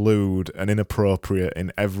 Massively lewd and inappropriate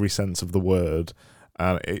in every sense of the word.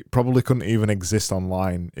 And it probably couldn't even exist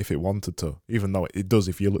online if it wanted to, even though it does.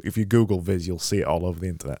 If you Google Viz, you'll see it all over the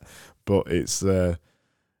internet. But it's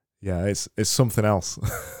something else.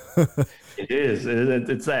 It is.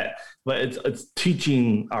 It's that, but it's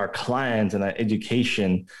teaching our clients and that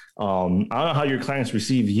education. I don't know how your clients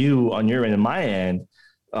receive you on your end and my end.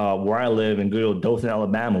 Where I live in good old Dothan,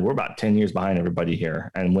 Alabama, we're about 10 years behind everybody here.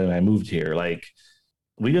 And when I moved here, like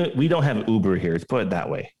we don't have Uber here. Let's put it that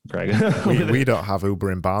way, Greg. we don't have Uber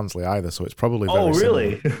in Barnsley either, so it's probably very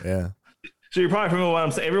really similar. Yeah. So you're probably familiar with what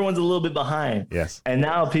I'm saying. Everyone's a little bit behind. Yes. And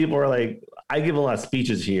now people are like, I give a lot of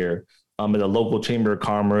speeches here at the local chamber of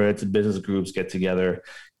commerce, business groups get together.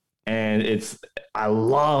 And I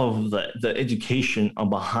love the education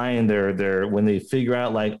behind their when they figure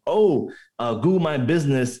out like, Google My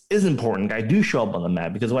Business is important. I do show up on the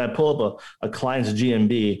map because when I pull up a client's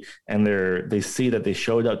GMB and they see that they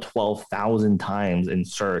showed up 12,000 times in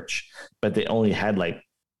search, but they only had like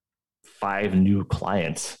 5 new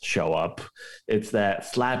clients show up. It's that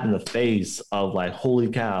slap in the face of like,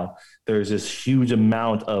 holy cow, there's this huge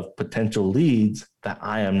amount of potential leads that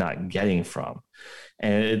I am not getting from.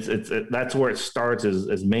 And that's where it starts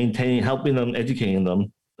is maintaining, helping them, educating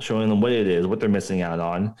them, showing them what it is, what they're missing out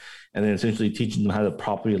on, and then essentially teaching them how to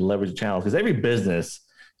properly leverage channels. Because every business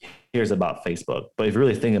hears about Facebook, but if you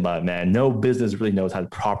really think about it, man, no business really knows how to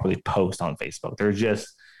properly post on Facebook. They're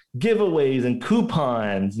just giveaways and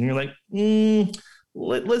coupons, and you're like,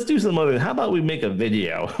 let's do some other. How about we make a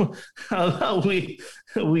video? How about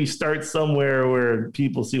we start somewhere where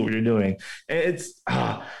people see what you're doing? And it's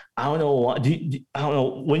I don't know. I don't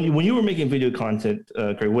know when you were making video content,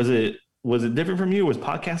 Craig. Was it different from you? Was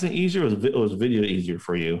podcasting easier? Or was video easier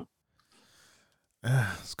for you?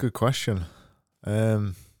 That's a good question.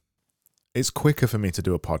 It's quicker for me to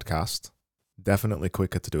do a podcast. Definitely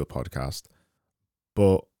quicker to do a podcast,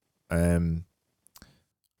 but I'm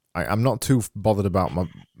not too bothered about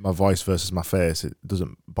my voice versus my face. It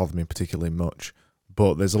doesn't bother me particularly much,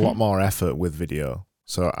 but there's a lot more effort with video.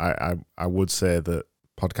 So I would say that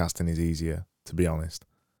podcasting is easier, to be honest.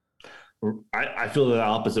 I feel the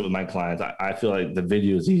opposite with my clients. I feel like the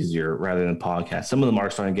video is easier rather than podcast. Some of them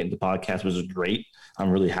are starting to get into podcasts, which is great.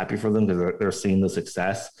 I'm really happy for them because they're seeing the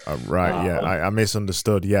success. Right, yeah. I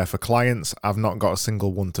misunderstood. Yeah, for clients, I've not got a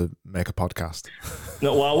single one to make a podcast.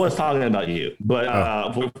 No, well, I was talking about you,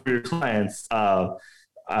 but for your clients, for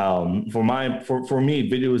me,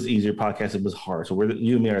 video is easier. Podcasting was hard. So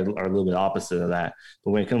you and me are a little bit opposite of that.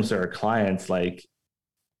 But when it comes to our clients, like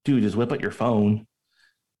dude, just whip out your phone,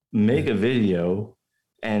 make a video,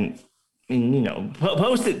 and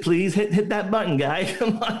post it, please. Hit that button, guy.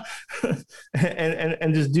 Come on,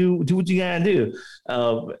 and just do what you gotta do.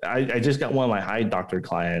 I just got one of my eye doctor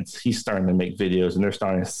clients. He's starting to make videos, and they're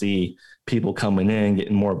starting to see people coming in,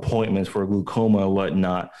 getting more appointments for glaucoma and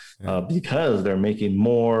whatnot, because they're making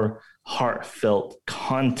more heartfelt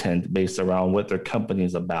content based around what their company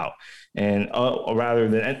is about. And rather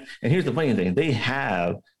than, and here's the funny thing, they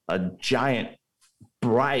have a giant,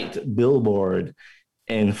 bright billboard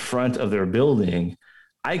in front of their building.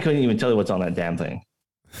 I couldn't even tell you what's on that damn thing.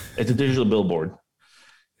 It's a digital billboard.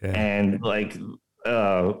 Yeah. And like,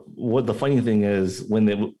 what the funny thing is, when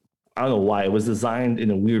they, I don't know why, it was designed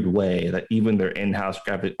in a weird way that even their in-house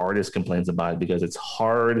graphic artist complains about it, because it's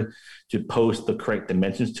hard to post the correct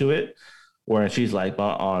dimensions to it. Whereas she's like,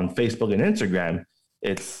 on Facebook and Instagram,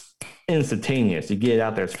 it's instantaneous. You get it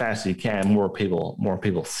out there as fast as you can, more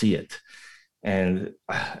people see it. And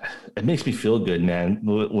it makes me feel good, man,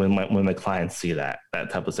 when the clients see that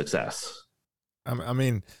type of success. I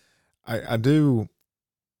mean, I do.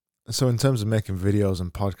 So in terms of making videos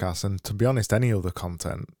and podcasts, and to be honest, any other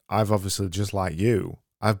content, I've obviously, just like you,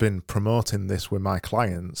 I've been promoting this with my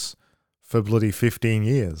clients for bloody 15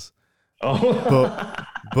 years. Oh,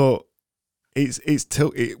 but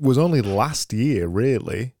it was only last year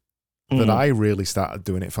really that I really started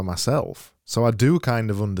doing it for myself. So I do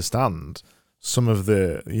kind of understand some of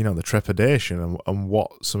the, the trepidation and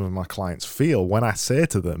what some of my clients feel when I say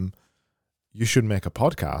to them, you should make a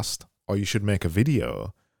podcast or you should make a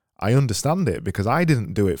video. I understand it because I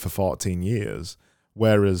didn't do it for 14 years.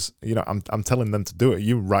 Whereas, I'm telling them to do it.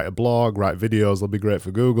 You write a blog, write videos, they'll be great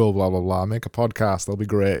for Google, blah, blah, blah. Make a podcast, they'll be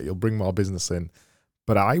great. You'll bring more business in.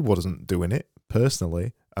 But I wasn't doing it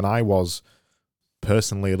personally. And I was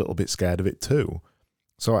personally a little bit scared of it too.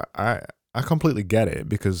 So I completely get it,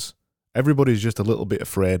 because everybody's just a little bit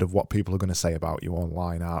afraid of what people are going to say about you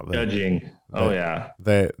online, aren't they? Judging. Yeah.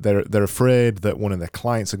 They're afraid that one of their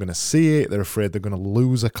clients are going to see it. They're afraid they're going to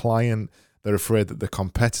lose a client. They're afraid that the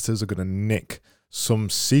competitors are going to nick some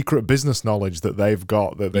secret business knowledge that they've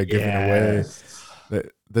got that they're giving away.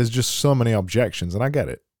 There's just so many objections, and I get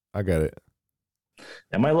it.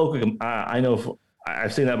 And my local, I know,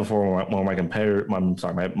 I've seen that before. When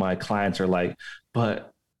my clients are like,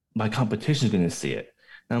 but my competition is going to see it.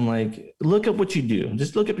 And I'm like, look up what you do.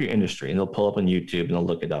 Just look up your industry, and they'll pull up on YouTube and they'll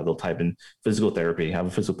look it up. They'll type in physical therapy, have a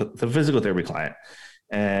physical therapy client.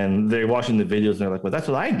 And they're watching the videos and they're like, well, that's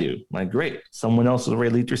what I do. I'm like, great. Someone else has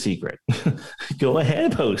already leaked your secret. Go ahead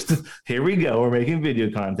and post. Here we go. We're making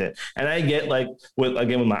video content. And I get, like, with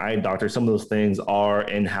my eye doctor, some of those things are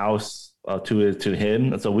in-house to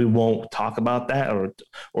him. So we won't talk about that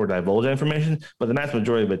or divulge that information, but the vast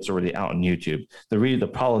majority of it's already out on YouTube. The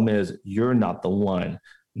problem is you're not the one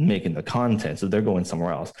making the content, so they're going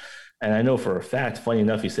somewhere else. And I know for a fact, funny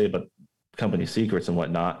enough, you say about company secrets and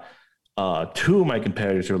whatnot, two of my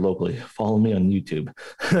competitors are locally follow me on YouTube.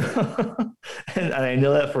 And I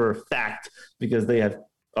know that for a fact because they have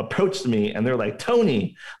approached me and they're like,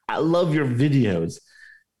 Tony, I love your videos.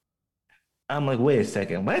 I'm like, wait a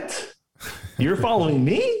second, what? You're following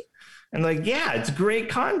me? And like, yeah, it's great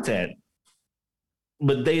content.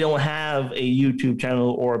 But they don't have a YouTube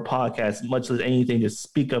channel or a podcast, much as anything, to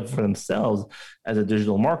speak up for themselves as a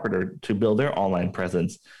digital marketer to build their online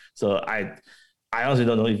presence. So I honestly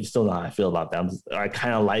don't know if you still know how I feel about that. I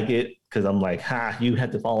kind of like it because I'm like, you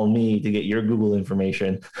had to follow me to get your Google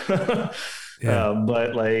information. But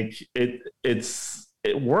like it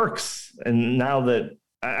works. And now that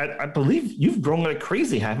I believe you've grown like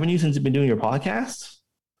crazy, haven't you, since you've been doing your podcast?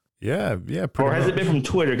 Yeah. Or has it been from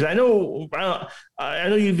Twitter? Because I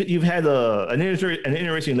know you've had an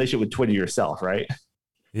interesting relationship with Twitter yourself, right?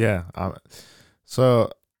 Yeah.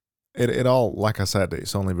 So it all, like I said,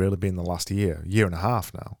 it's only really been the last year and a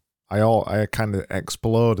half now. I kind of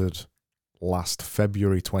exploded last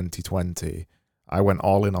February 2020. I went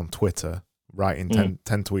all in on Twitter, writing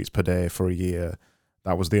 10 tweets per day for a year.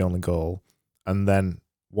 That was the only goal. And then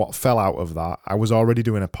what fell out of that, I was already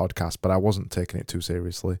doing a podcast, but I wasn't taking it too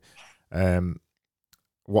seriously.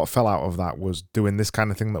 What fell out of that was doing this kind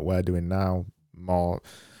of thing that we're doing now, more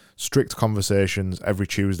strict conversations every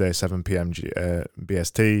Tuesday, 7 p.m.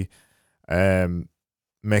 BST,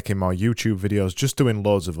 making more YouTube videos, just doing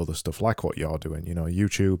loads of other stuff like what you're doing,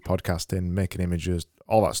 YouTube, podcasting, making images,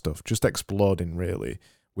 all that stuff, just exploding really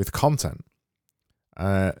with content.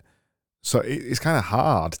 So it's kind of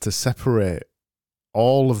hard to separate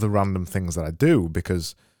all of the random things that I do,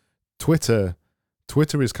 because Twitter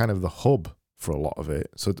is kind of the hub for a lot of it.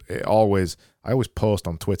 So I always post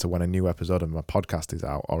on Twitter when a new episode of my podcast is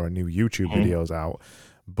out or a new YouTube video is out.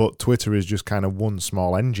 but Twitter is just kind of one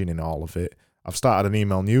small engine in all of it. I've started an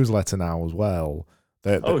email newsletter now as well.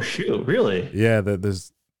 Oh shoot! Really? Yeah.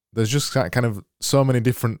 There's just kind of so many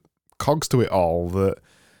different cogs to it all that,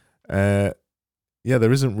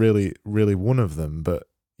 there isn't really one of them. But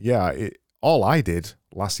yeah, all I did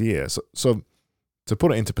last year. So to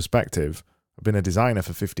put it into perspective, I've been a designer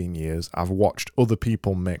for 15 years. I've watched other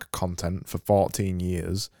people make content for 14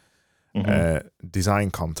 years,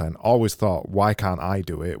 design content. Always thought, why can't I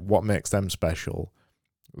do it? What makes them special?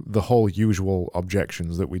 The whole usual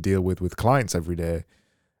objections that we deal with clients every day.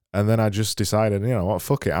 And then I just decided, you know what,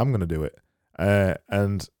 fuck it, I'm going to do it.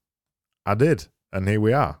 And I did. And here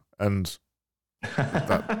we are. And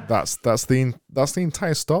that's the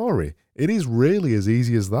entire story. It is really as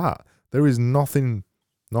easy as that. There is nothing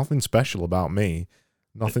special about me.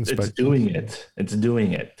 Nothing special. It's doing it. It's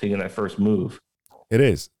doing it. Taking that first move. It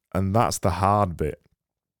is. And that's the hard bit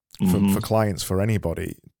for clients, for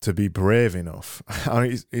anybody, to be brave enough. I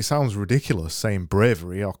mean, it sounds ridiculous saying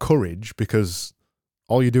bravery or courage, because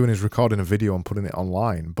all you're doing is recording a video and putting it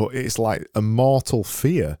online. But it's like a mortal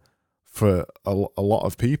fear for a lot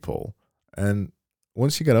of people. And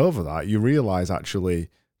once you get over that, you realize actually,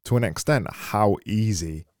 to an extent, how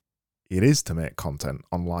easy it is to make content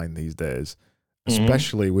online these days,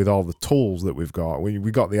 especially with all the tools that we've got. We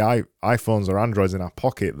got the iPhones or Androids in our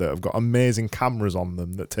pocket that have got amazing cameras on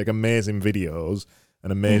them that take amazing videos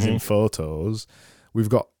and amazing photos. We've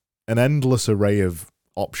got an endless array of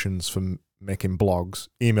options for making blogs,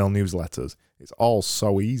 email newsletters. It's all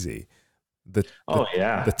so easy. The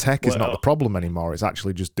tech is not the problem anymore. It's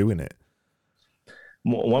actually just doing it.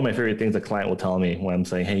 One of my favorite things a client will tell me when I'm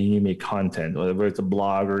saying, hey, you need to make content, whether it's a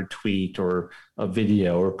blog or a tweet or a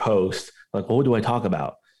video or a post, like, well, what do I talk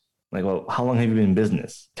about? Like, well, how long have you been in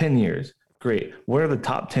business? 10 years. Great. What are the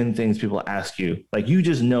top 10 things people ask you? Like, you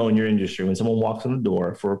just know in your industry, when someone walks in the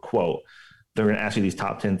door for a quote, they're going to ask you these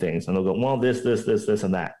top 10 things. And they'll go, well, this,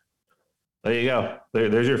 and that. There you go.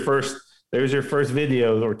 There's your first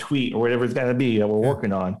video or tweet or whatever it's got to be that we're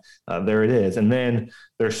working on. There it is. And then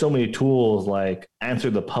there's so many tools like Answer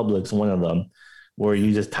the Public's one of them, where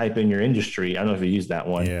you just type in your industry. I don't know if you use that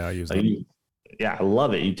one. Yeah, I use that. Yeah, I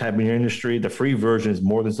love it. You type in your industry. The free version is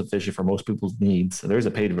more than sufficient for most people's needs. So there's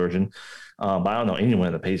a paid version, but I don't know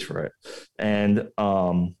anyone that pays for it. And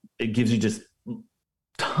it gives you just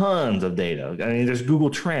tons of data. I mean, there's Google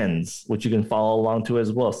Trends, which you can follow along to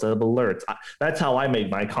as well. Set up alerts. That's how I make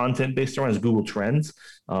my content based around is Google Trends.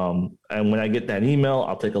 And when I get that email,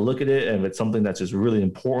 I'll take a look at it. And if it's something that's just really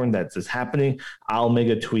important that's just happening, I'll make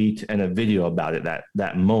a tweet and a video about it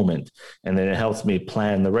that moment. And then it helps me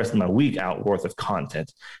plan the rest of my week out worth of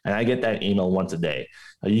content. And I get that email once a day.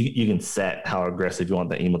 You can set how aggressive you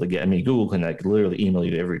want that email to get. I mean, Google can literally email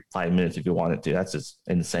you every 5 minutes if you want it to. That's just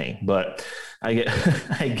insane. But I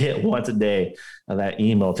get once a day of that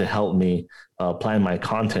email to help me plan my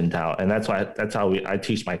content out. And that's how I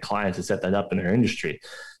teach my clients to set that up in their industry.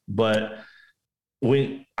 But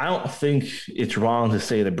I don't think it's wrong to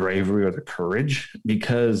say the bravery or the courage,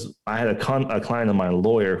 because I had a client of mine, a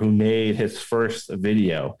lawyer, who made his first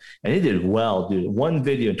video, and he did well, dude. One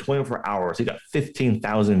video in 24 hours, he got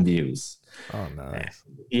 15,000 views. Oh, nice.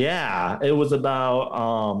 Yeah, it was about,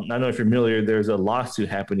 I don't know if you're familiar, there's a lawsuit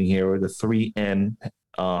happening here with the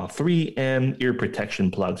 3M ear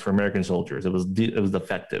protection plugs for American soldiers. It was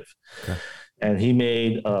defective. Okay. And he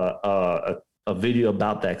made a video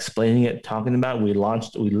about that, explaining it, talking about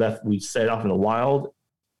it. We set off in the wild,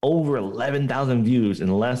 over 11,000 views in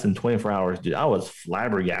less than 24 hours. Dude, I was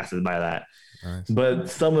flabbergasted by that. Nice. But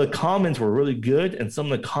some of the comments were really good, and some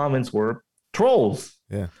of the comments were trolls.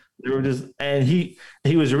 Yeah. They were just, and he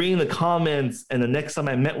was reading the comments, and the next time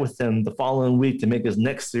I met with him the following week to make his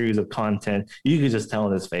next series of content, you could just tell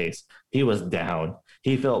in his face, he was down.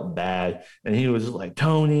 He felt bad. And he was just like,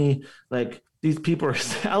 Tony, like, these people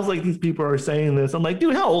are saying this. I'm like,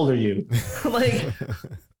 dude, how old are you? Like,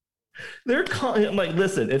 I'm like,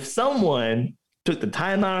 listen, if someone took the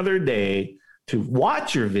time out of their day to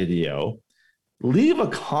watch your video, leave a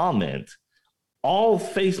comment, all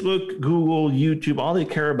Facebook, Google, YouTube, all they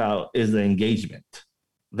care about is the engagement.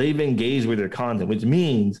 They've engaged with their content, which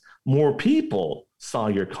means more people saw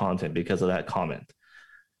your content because of that comment.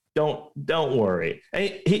 Don't worry.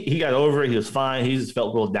 And he got over it. He was fine. He just felt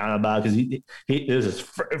a little down about it because it was his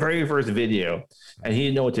very first video, and he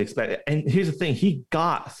didn't know what to expect. And here's the thing: he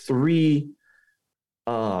got three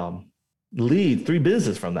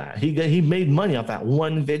businesses from that. He made money off that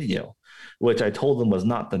one video, which I told him was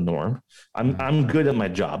not the norm. I'm good at my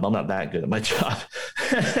job. I'm not that good at my job.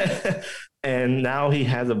 And now he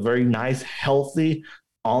has a very nice, healthy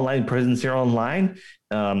online presence here online.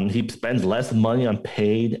 He spends less money on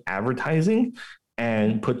paid advertising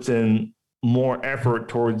and puts in more effort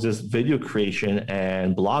towards this video creation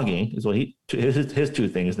and blogging is what his two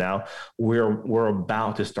things now. We're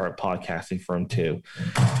about to start podcasting for him too.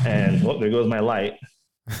 And there goes my light.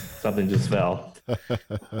 Something just fell.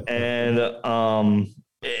 And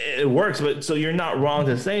it works, but so you're not wrong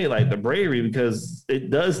to say like the bravery, because it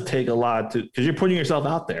does take a lot because you're putting yourself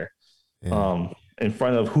out there in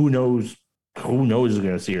front of who knows is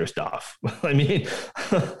going to see your stuff. I mean,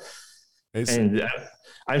 and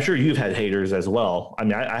I'm sure you've had haters as well. I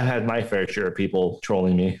mean, I had my fair share of people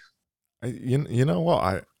trolling me. You know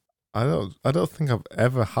what? I don't think I've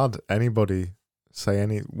ever had anybody say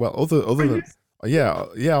any other than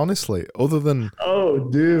honestly, other than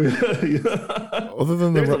dude, other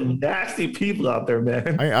than there's some nasty people out there,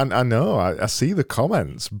 man. I know. I see the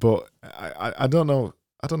comments, but I don't know.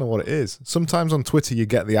 I don't know what it is. Sometimes on Twitter you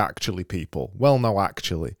get the actually people. Well, no,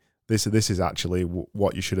 actually, this is actually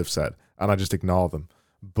what you should have said, and I just ignore them.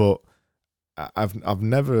 But I've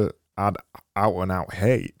never had out and out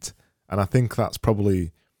hate, and I think that's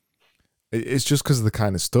probably it's just because of the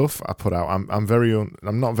kind of stuff I put out.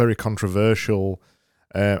 I'm not very controversial.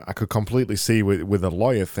 I could completely see with a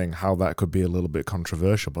lawyer thing how that could be a little bit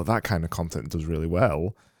controversial, but that kind of content does really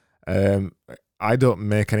well. I don't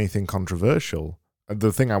make anything controversial.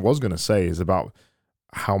 The thing I was going to say is about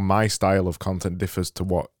how my style of content differs to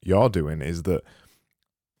what you're doing is that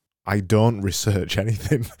I don't research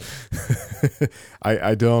anything.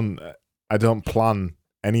 I don't plan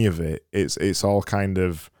any of it. It's all kind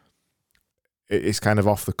of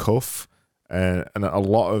off the cuff. And a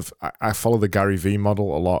lot of I follow the Gary Vee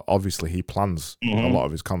model a lot. Obviously, he plans a lot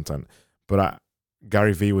of his content, but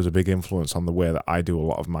Gary Vee was a big influence on the way that I do a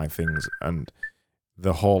lot of my things. And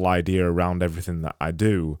the whole idea around everything that I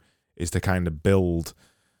do is to kind of build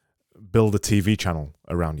a TV channel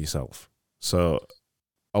around yourself. So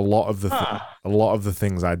a lot of the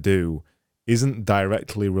things I do isn't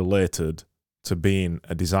directly related to being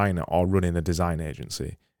a designer or running a design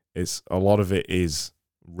agency. It's a lot of it is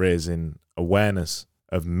raising awareness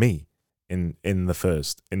of me in the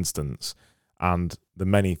first instance and the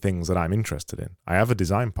many things that I'm interested in. I have a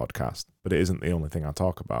design podcast, but it isn't the only thing I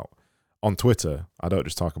talk about. On Twitter, I don't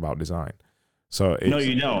just talk about design. So no,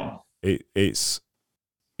 you don't. It's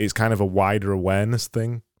kind of a wider awareness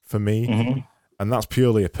thing for me. And that's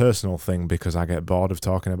purely a personal thing because I get bored of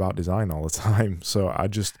talking about design all the time. So I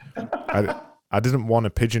didn't want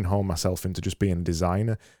to pigeonhole myself into just being a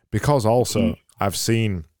designer, because also I've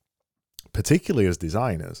seen, particularly as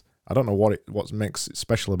designers, I don't know what makes it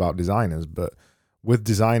special about designers, but with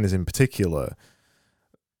designers in particular,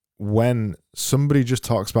 when somebody just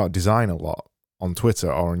talks about design a lot on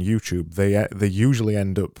Twitter or on YouTube, they usually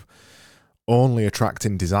end up only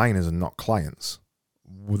attracting designers and not clients.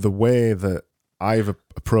 With the way that I've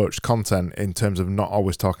approached content in terms of not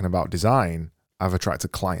always talking about design, I've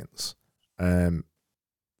attracted clients.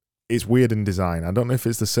 It's weird in design. I don't know if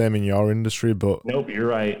it's the same in your industry, but nope, you're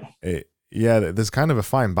right. There's kind of a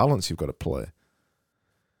fine balance you've got to play.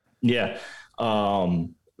 Yeah.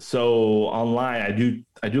 So online, I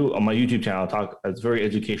do on my YouTube channel it's very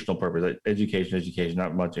educational purpose, like education,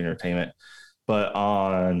 not much entertainment. But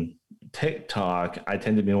on TikTok, I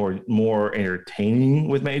tend to be more entertaining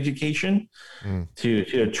with my education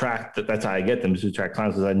to attract. That's how I get them, to attract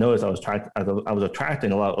clients. Because I noticed I was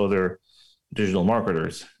attracting a lot of other digital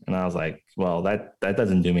marketers, and I was like, well, that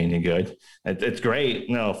doesn't do me any good. It's great,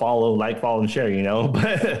 follow, and share,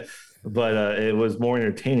 but it was more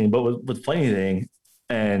entertaining. But with funny thing,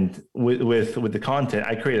 and with the content,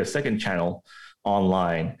 I created a second channel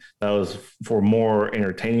online that was for more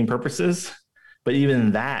entertaining purposes. But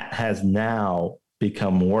even that has now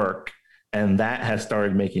become work, and that has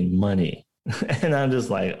started making money. And I'm just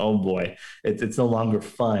like, oh boy, it's no longer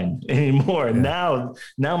fun anymore. Yeah.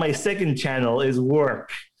 Now my second channel is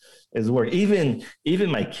work. Even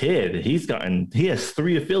my kid, he has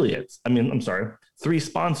 3 affiliates. Three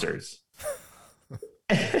sponsors.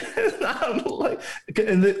 And I'm like,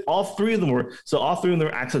 all three of them were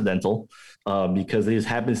accidental because they just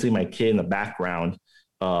happened to see my kid in the background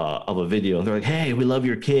of a video. And they're like, hey, we love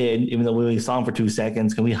your kid, even though we only saw him for 2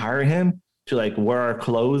 seconds. Can we hire him to like wear our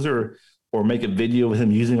clothes or make a video with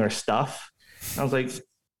him using our stuff? And I was like,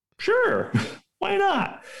 sure, why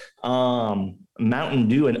not? Mountain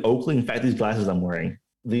Dew and Oakley. In fact, these glasses I'm wearing,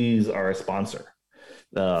 these are a sponsor.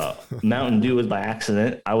 Mountain Dew was by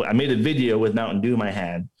accident. I made a video with Mountain Dew in my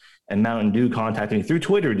hand, and Mountain Dew contacted me through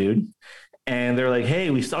Twitter, dude. And they're like, hey,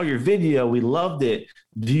 we saw your video. We loved it.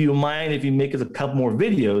 Do you mind if you make us a couple more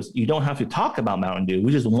videos? You don't have to talk about Mountain Dew.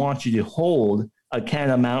 We just want you to hold a can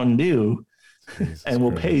of Mountain Dew Jesus and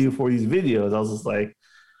we'll pay Christ. you for these videos. I was just like,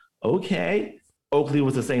 okay. Oakley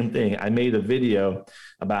was the same thing. I made a video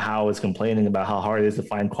about how I was complaining about how hard it is to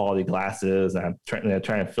find quality glasses. And I'm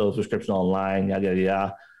trying to fill a prescription online, yada, yada,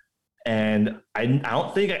 yada. And I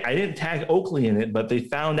don't think I didn't tag Oakley in it, but they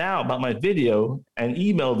found out about my video and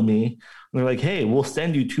emailed me. And they're like, hey, we'll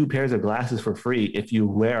send you 2 pairs of glasses for free if you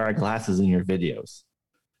wear our glasses in your videos.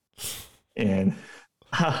 And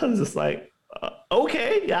I was just like,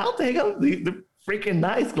 okay, yeah, I'll take them. The freaking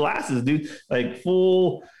nice glasses, dude. Like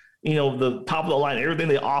full, the top of the line, everything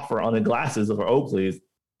they offer on the glasses of Oakley's,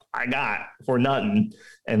 I got for nothing.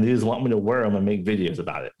 And they just want me to wear them and make videos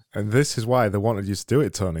about it. And this is why they wanted you to do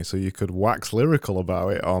it, Tony, so you could wax lyrical about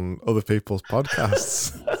it on other people's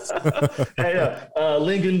podcasts. Hey,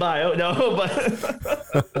 link in bio. No,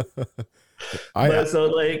 but so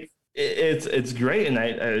like it's great, and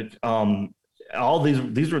I all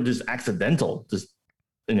these were just accidental. Just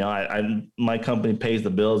my company pays the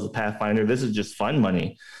bills, the Pathfinder. This is just fun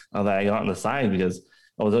money that I got on the side because.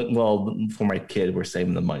 Well, for my kid, we're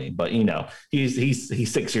saving the money, but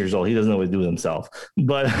he's 6 years old. He doesn't know what to do with himself,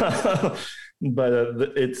 but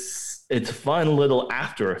it's fun little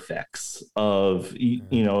after effects of, you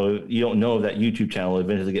don't know that YouTube channel will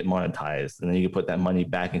eventually get monetized, and then you can put that money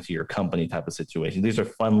back into your company type of situation. These are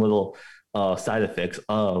fun little side effects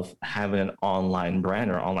of having an online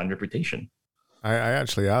brand or online reputation. I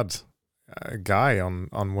actually had a guy on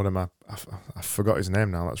one of my, I forgot his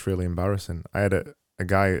name now. That's really embarrassing. I had a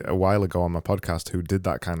guy a while ago on my podcast who did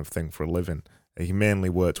that kind of thing for a living. He mainly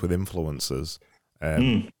worked with influencers,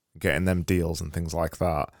 getting them deals and things like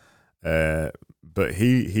that. But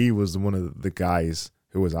he was one of the guys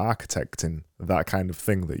who was architecting that kind of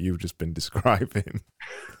thing that you've just been describing.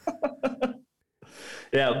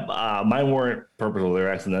 Yeah, mine weren't purposeful;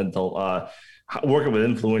 they're accidental. Working with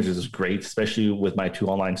influencers is great, especially with my 2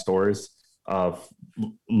 online stores. I'll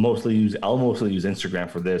mostly use Instagram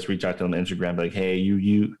for this. Reach out to them on Instagram, like, hey,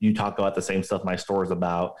 you talk about the same stuff my store is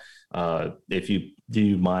about. If you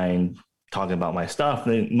do mind talking about my stuff,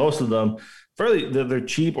 and most of them, they're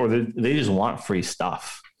cheap or they just want free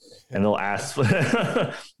stuff, and they'll ask.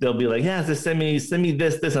 They'll be like, yeah, just send me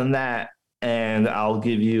this and that, and I'll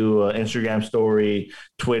give you an Instagram story,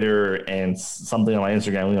 Twitter, and something on my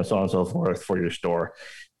Instagram, so on and so forth for your store.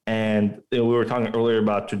 And we were talking earlier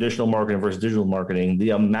about traditional marketing versus digital marketing. The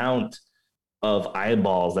amount of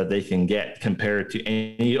eyeballs that they can get compared to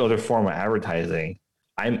any other form of advertising,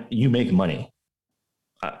 you make money.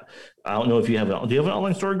 I don't know if do you have an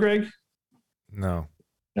online store, Greg? No,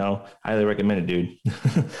 highly recommend it, dude.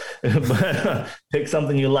 But pick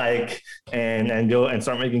something you like and go and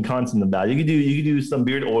start making content about it. You could do some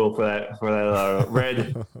beard oil for that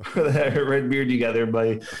red for that red beard together,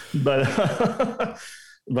 buddy.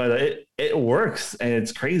 But it works, and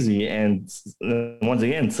it's crazy. And once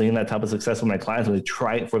again, seeing that type of success with my clients when they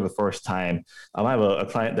try it for the first time. I have a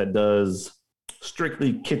client that does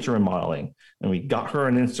strictly kitchen remodeling, and we got her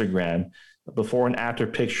on Instagram, before and after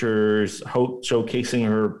pictures, showcasing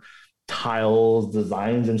her tiles,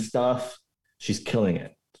 designs, and stuff. She's killing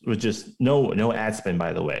it with just no ad spend,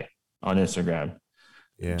 by the way, on Instagram.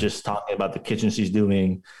 Yeah. Just talking about the kitchen she's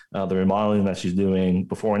doing, the remodeling that she's doing,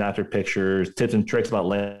 before and after pictures, tips and tricks about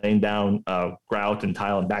laying down grout and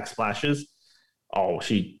tile and backsplashes. Oh,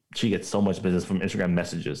 she gets so much business from Instagram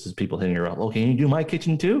messages. There's people hitting her up. Oh, can you do my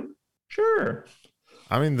kitchen too? Sure.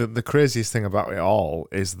 I mean, the craziest thing about it all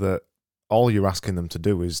is that all you're asking them to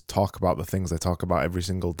do is talk about the things they talk about every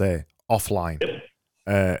single day offline.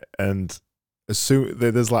 Yep. And as soon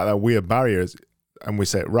there's like that weird barriers. And we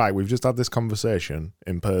say, right, we've just had this conversation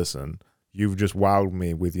in person. You've just wowed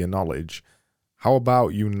me with your knowledge. How about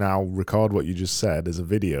you now record what you just said as a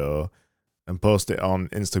video and post it on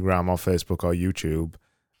Instagram or Facebook or YouTube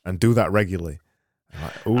and do that regularly?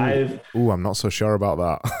 I'm not so sure about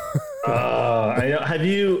that. I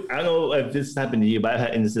don't know if this happened to you, but I've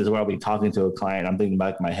had instances where I'll be talking to a client. I'm thinking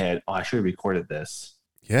back in my head, I should have recorded this.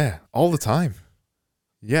 Yeah, all the time.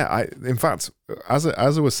 Yeah, in fact, as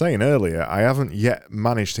I was saying earlier, I haven't yet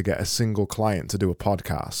managed to get a single client to do a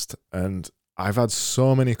podcast, and I've had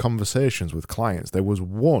so many conversations with clients. There was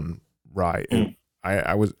one, right?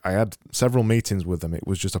 I had several meetings with them. It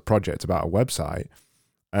was just a project about a website,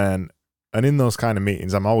 and in those kind of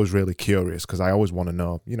meetings, I'm always really curious because I always want to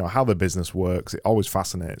know, how the business works. It always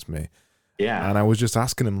fascinates me. Yeah. And I was just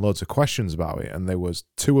asking them loads of questions about it, and there was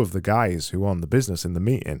 2 of the guys who own the business in the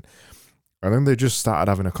meeting. And then they just started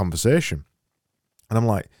having a conversation. And I'm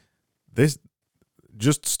like,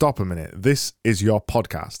 just stop a minute. This is your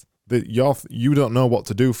podcast. You don't know what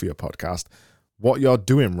to do for your podcast. What you're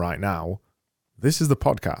doing right now, this is the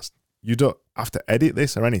podcast. You don't have to edit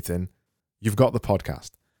this or anything. you've got the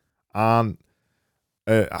podcast. And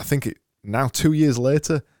I think now 2 years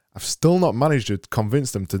later, I've still not managed to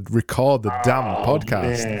convince them to record the damn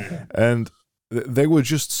podcast. Man. And they were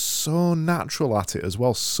just so natural at it as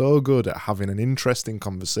well, so good at having an interesting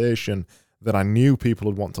conversation that I knew people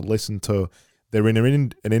would want to listen to. They're in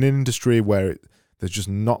an industry where there's just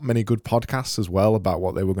not many good podcasts as well about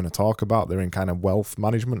what they were going to talk about. They're in kind of wealth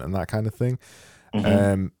management and that kind of thing.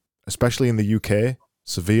 Especially in the UK,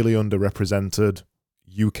 severely underrepresented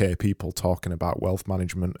UK people talking about wealth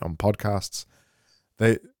management on podcasts.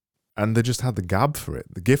 They just had the gab for it,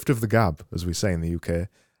 the gift of the gab, as we say in the UK.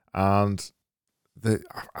 And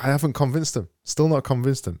I haven't convinced them. Still not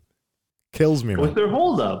convinced them. Kills me. What's their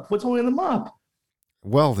hold up? What's holding them up?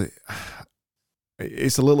 Well,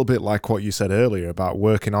 it's a little bit like what you said earlier about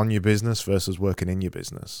working on your business versus working in your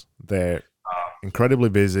business. They're incredibly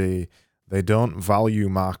busy. They don't value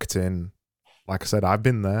marketing. Like I said, I've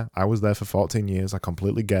been there. I was there for 14 years. I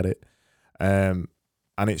completely get it. And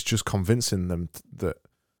it's just convincing them that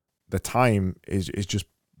the time is just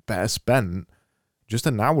better spent just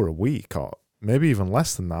an hour a week, or maybe even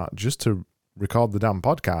less than that, just to record the damn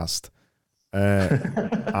podcast.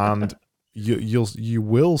 And you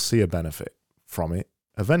will see a benefit from it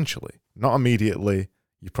eventually. Not immediately.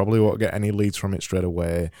 You probably won't get any leads from it straight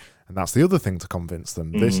away. And that's the other thing to convince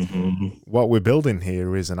them. What we're building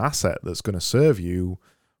here is an asset that's going to serve you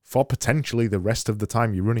for potentially the rest of the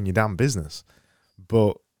time you're running your damn business.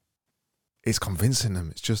 But it's convincing them.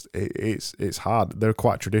 It's just, it's hard. They're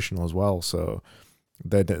quite traditional as well. So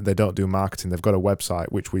they don't do marketing. They've got a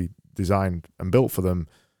website, which we designed and built for them.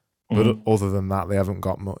 But other than that, they haven't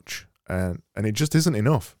got much. And it just isn't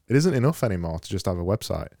enough. It isn't enough anymore to just have a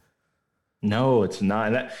website. No, it's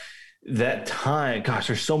not. That time, gosh,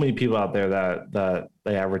 there's so many people out there that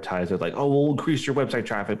they advertise. They're like, oh, we'll increase your website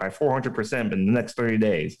traffic by 400% in the next 30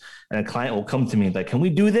 days. And a client will come to me like, can we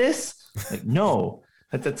do this? Like, no,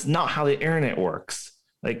 that's not how the internet works.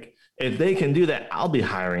 Like, if they can do that, I'll be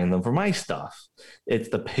hiring them for my stuff. It's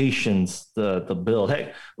the patience, the build.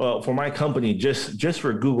 Hey, well, for my company, just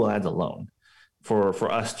for Google Ads alone,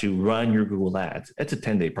 for us to run your Google Ads, it's a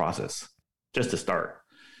 10-day process just to start.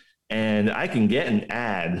 And I can get an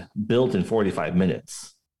ad built in 45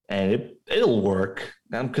 minutes, and it'll work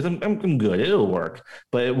because I'm good. It'll work,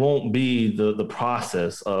 but it won't be the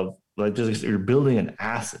process of like just you're building an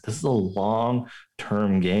asset. This is a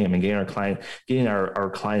long-term game, and getting our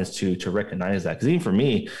clients to recognize that. Because even for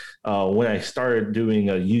me, when I started doing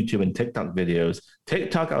YouTube and TikTok videos,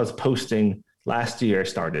 TikTok I was posting last year. I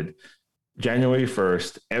started January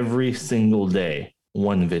 1st every single day.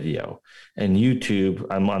 One video, and YouTube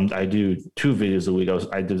I do 2 videos a week. I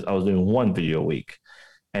was doing 1 video a week,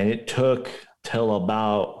 and it took till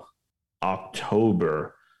about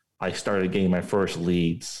October I started getting my first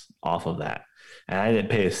leads off of that, and I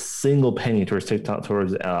didn't pay a single penny towards TikTok,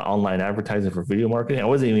 towards online advertising for video marketing. I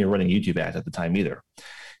wasn't even running YouTube ads at the time either.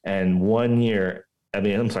 And 1 year,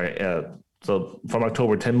 so from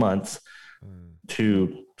October, 10 months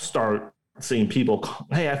to start seeing people,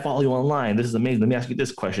 hey, I follow you online. This is amazing. Let me ask you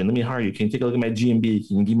this question. Let me hire you. Can you take a look at my GMB?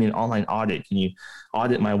 Can you give me an online audit? Can you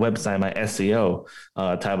audit my website, my SEO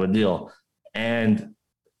type of deal? And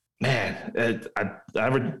man, I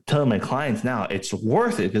would tell my clients now it's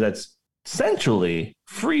worth it because that's essentially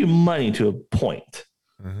free money to a point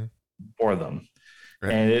for them.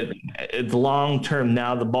 Right. And it's long term.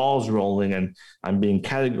 Now the ball's rolling and I'm being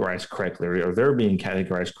categorized correctly, or they're being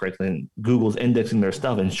categorized correctly, and Google's indexing their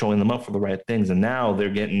stuff and showing them up for the right things. And now they're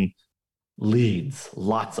getting leads,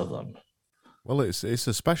 lots of them. Well, it's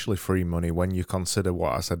especially free money when you consider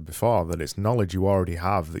what I said before, that it's knowledge you already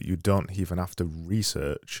have that you don't even have to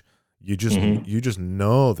research. You just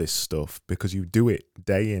know this stuff because you do it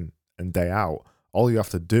day in and day out. All you have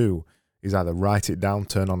to do is either write it down,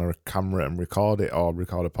 turn on a camera and record it, or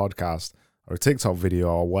record a podcast or a TikTok video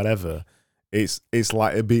or whatever. It's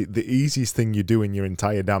like it'd be the easiest thing you do in your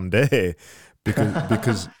entire damn day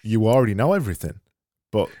because you already know everything.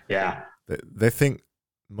 But yeah,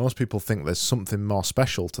 most people think there's something more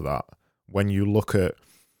special to that. When you look at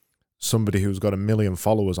somebody who's got 1 million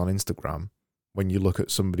followers on Instagram, when you look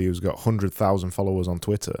at somebody who's got 100,000 followers on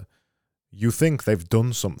Twitter, you think they've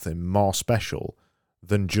done something more special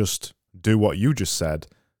than just do what you just said,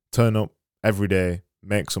 turn up every day,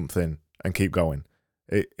 make something, and keep going.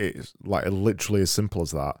 It's like literally as simple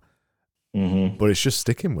as that. But it's just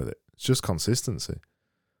sticking with it. It's just consistency.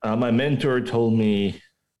 My mentor told me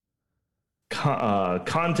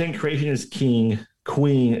content creation is king,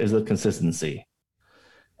 queen is the consistency.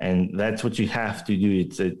 And that's what you have to do.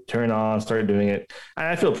 It's to turn on, start doing it. And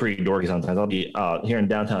I feel pretty dorky sometimes. I'll be here in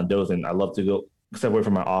downtown Dothan. I love to go step away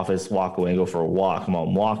from my office, walk away, and go for a walk. While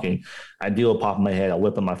I'm walking, I deal pop in my head. I'll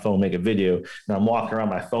whip up my phone, make a video, and I'm walking around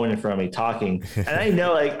my phone in front of me talking. And I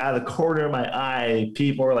know, like, out of the corner of my eye,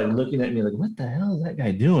 people are like looking at me like, "What the hell is that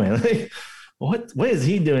guy doing?" Like, what is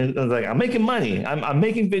he doing? I was like, "I'm making money. I'm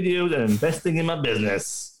making videos and investing in my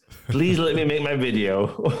business. Please let me make my video."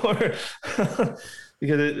 Or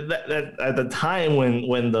because that at the time when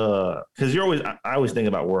because I always think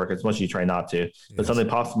about work as much as you try not to, but something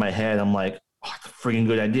pops in my head. I'm like, oh, that's a freaking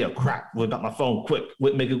good idea. Crap, whip out my phone quick.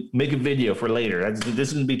 Make a video for later. This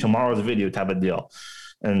is going to be tomorrow's video type of deal.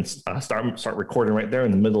 And start recording right there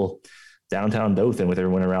in the middle downtown Dothan with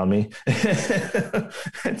everyone around me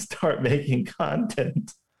and start making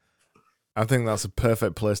content. I think that's a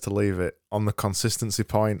perfect place to leave it, on the consistency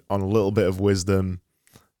point, on a little bit of wisdom.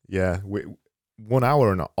 Yeah, 1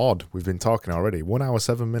 hour and odd we've been talking already. 1 hour,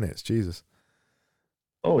 7 minutes. Jesus.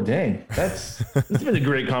 Oh, dang. It's been a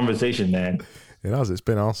great conversation, man. It has. It's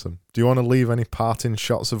been awesome. Do you want to leave any parting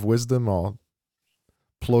shots of wisdom, or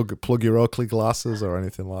plug your Oakley glasses or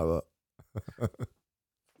anything like that?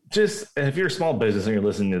 Just, if you're a small business and you're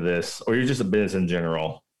listening to this, or you're just a business in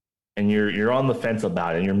general, and you're on the fence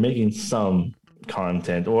about it, and you're making some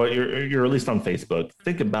content, or you're at least on Facebook,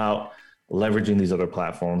 think about leveraging these other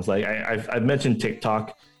platforms. Like I've mentioned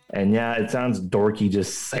TikTok, and yeah, it sounds dorky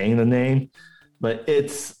just saying the name, but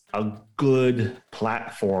it's a good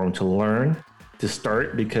platform to learn, to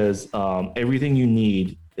start, because everything you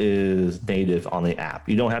need is native on the app.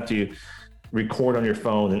 You don't have to record on your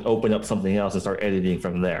phone and open up something else and start editing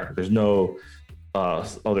from there. There's no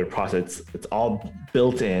other process. It's all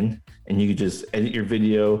built in, and you can just edit your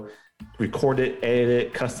video, record it, edit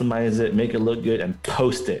it, customize it, make it look good, and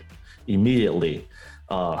post it immediately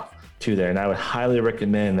to there. And I would highly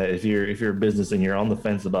recommend that if you're a business and you're on the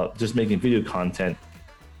fence about just making video content,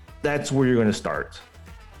 that's where you're going to start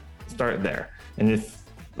there. And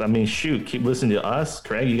keep listening to us,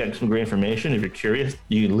 Craig. You got some great information. If you're curious,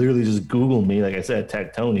 you can literally just Google me, like I said,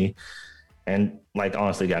 Tech Tony, and like,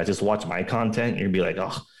 honestly, guys, just watch my content and you'll be like,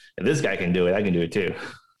 oh, if this guy can do it, I can do it too.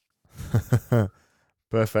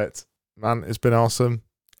 Perfect, man. It's been awesome,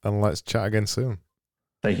 and let's chat again soon.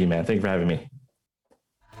 Thank you, man. Thank you for having me.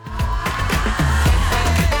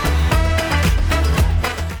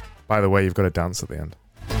 By the way, you've got to dance at the end.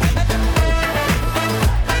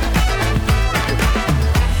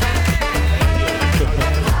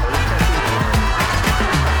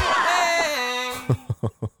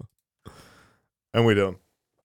 And we're done.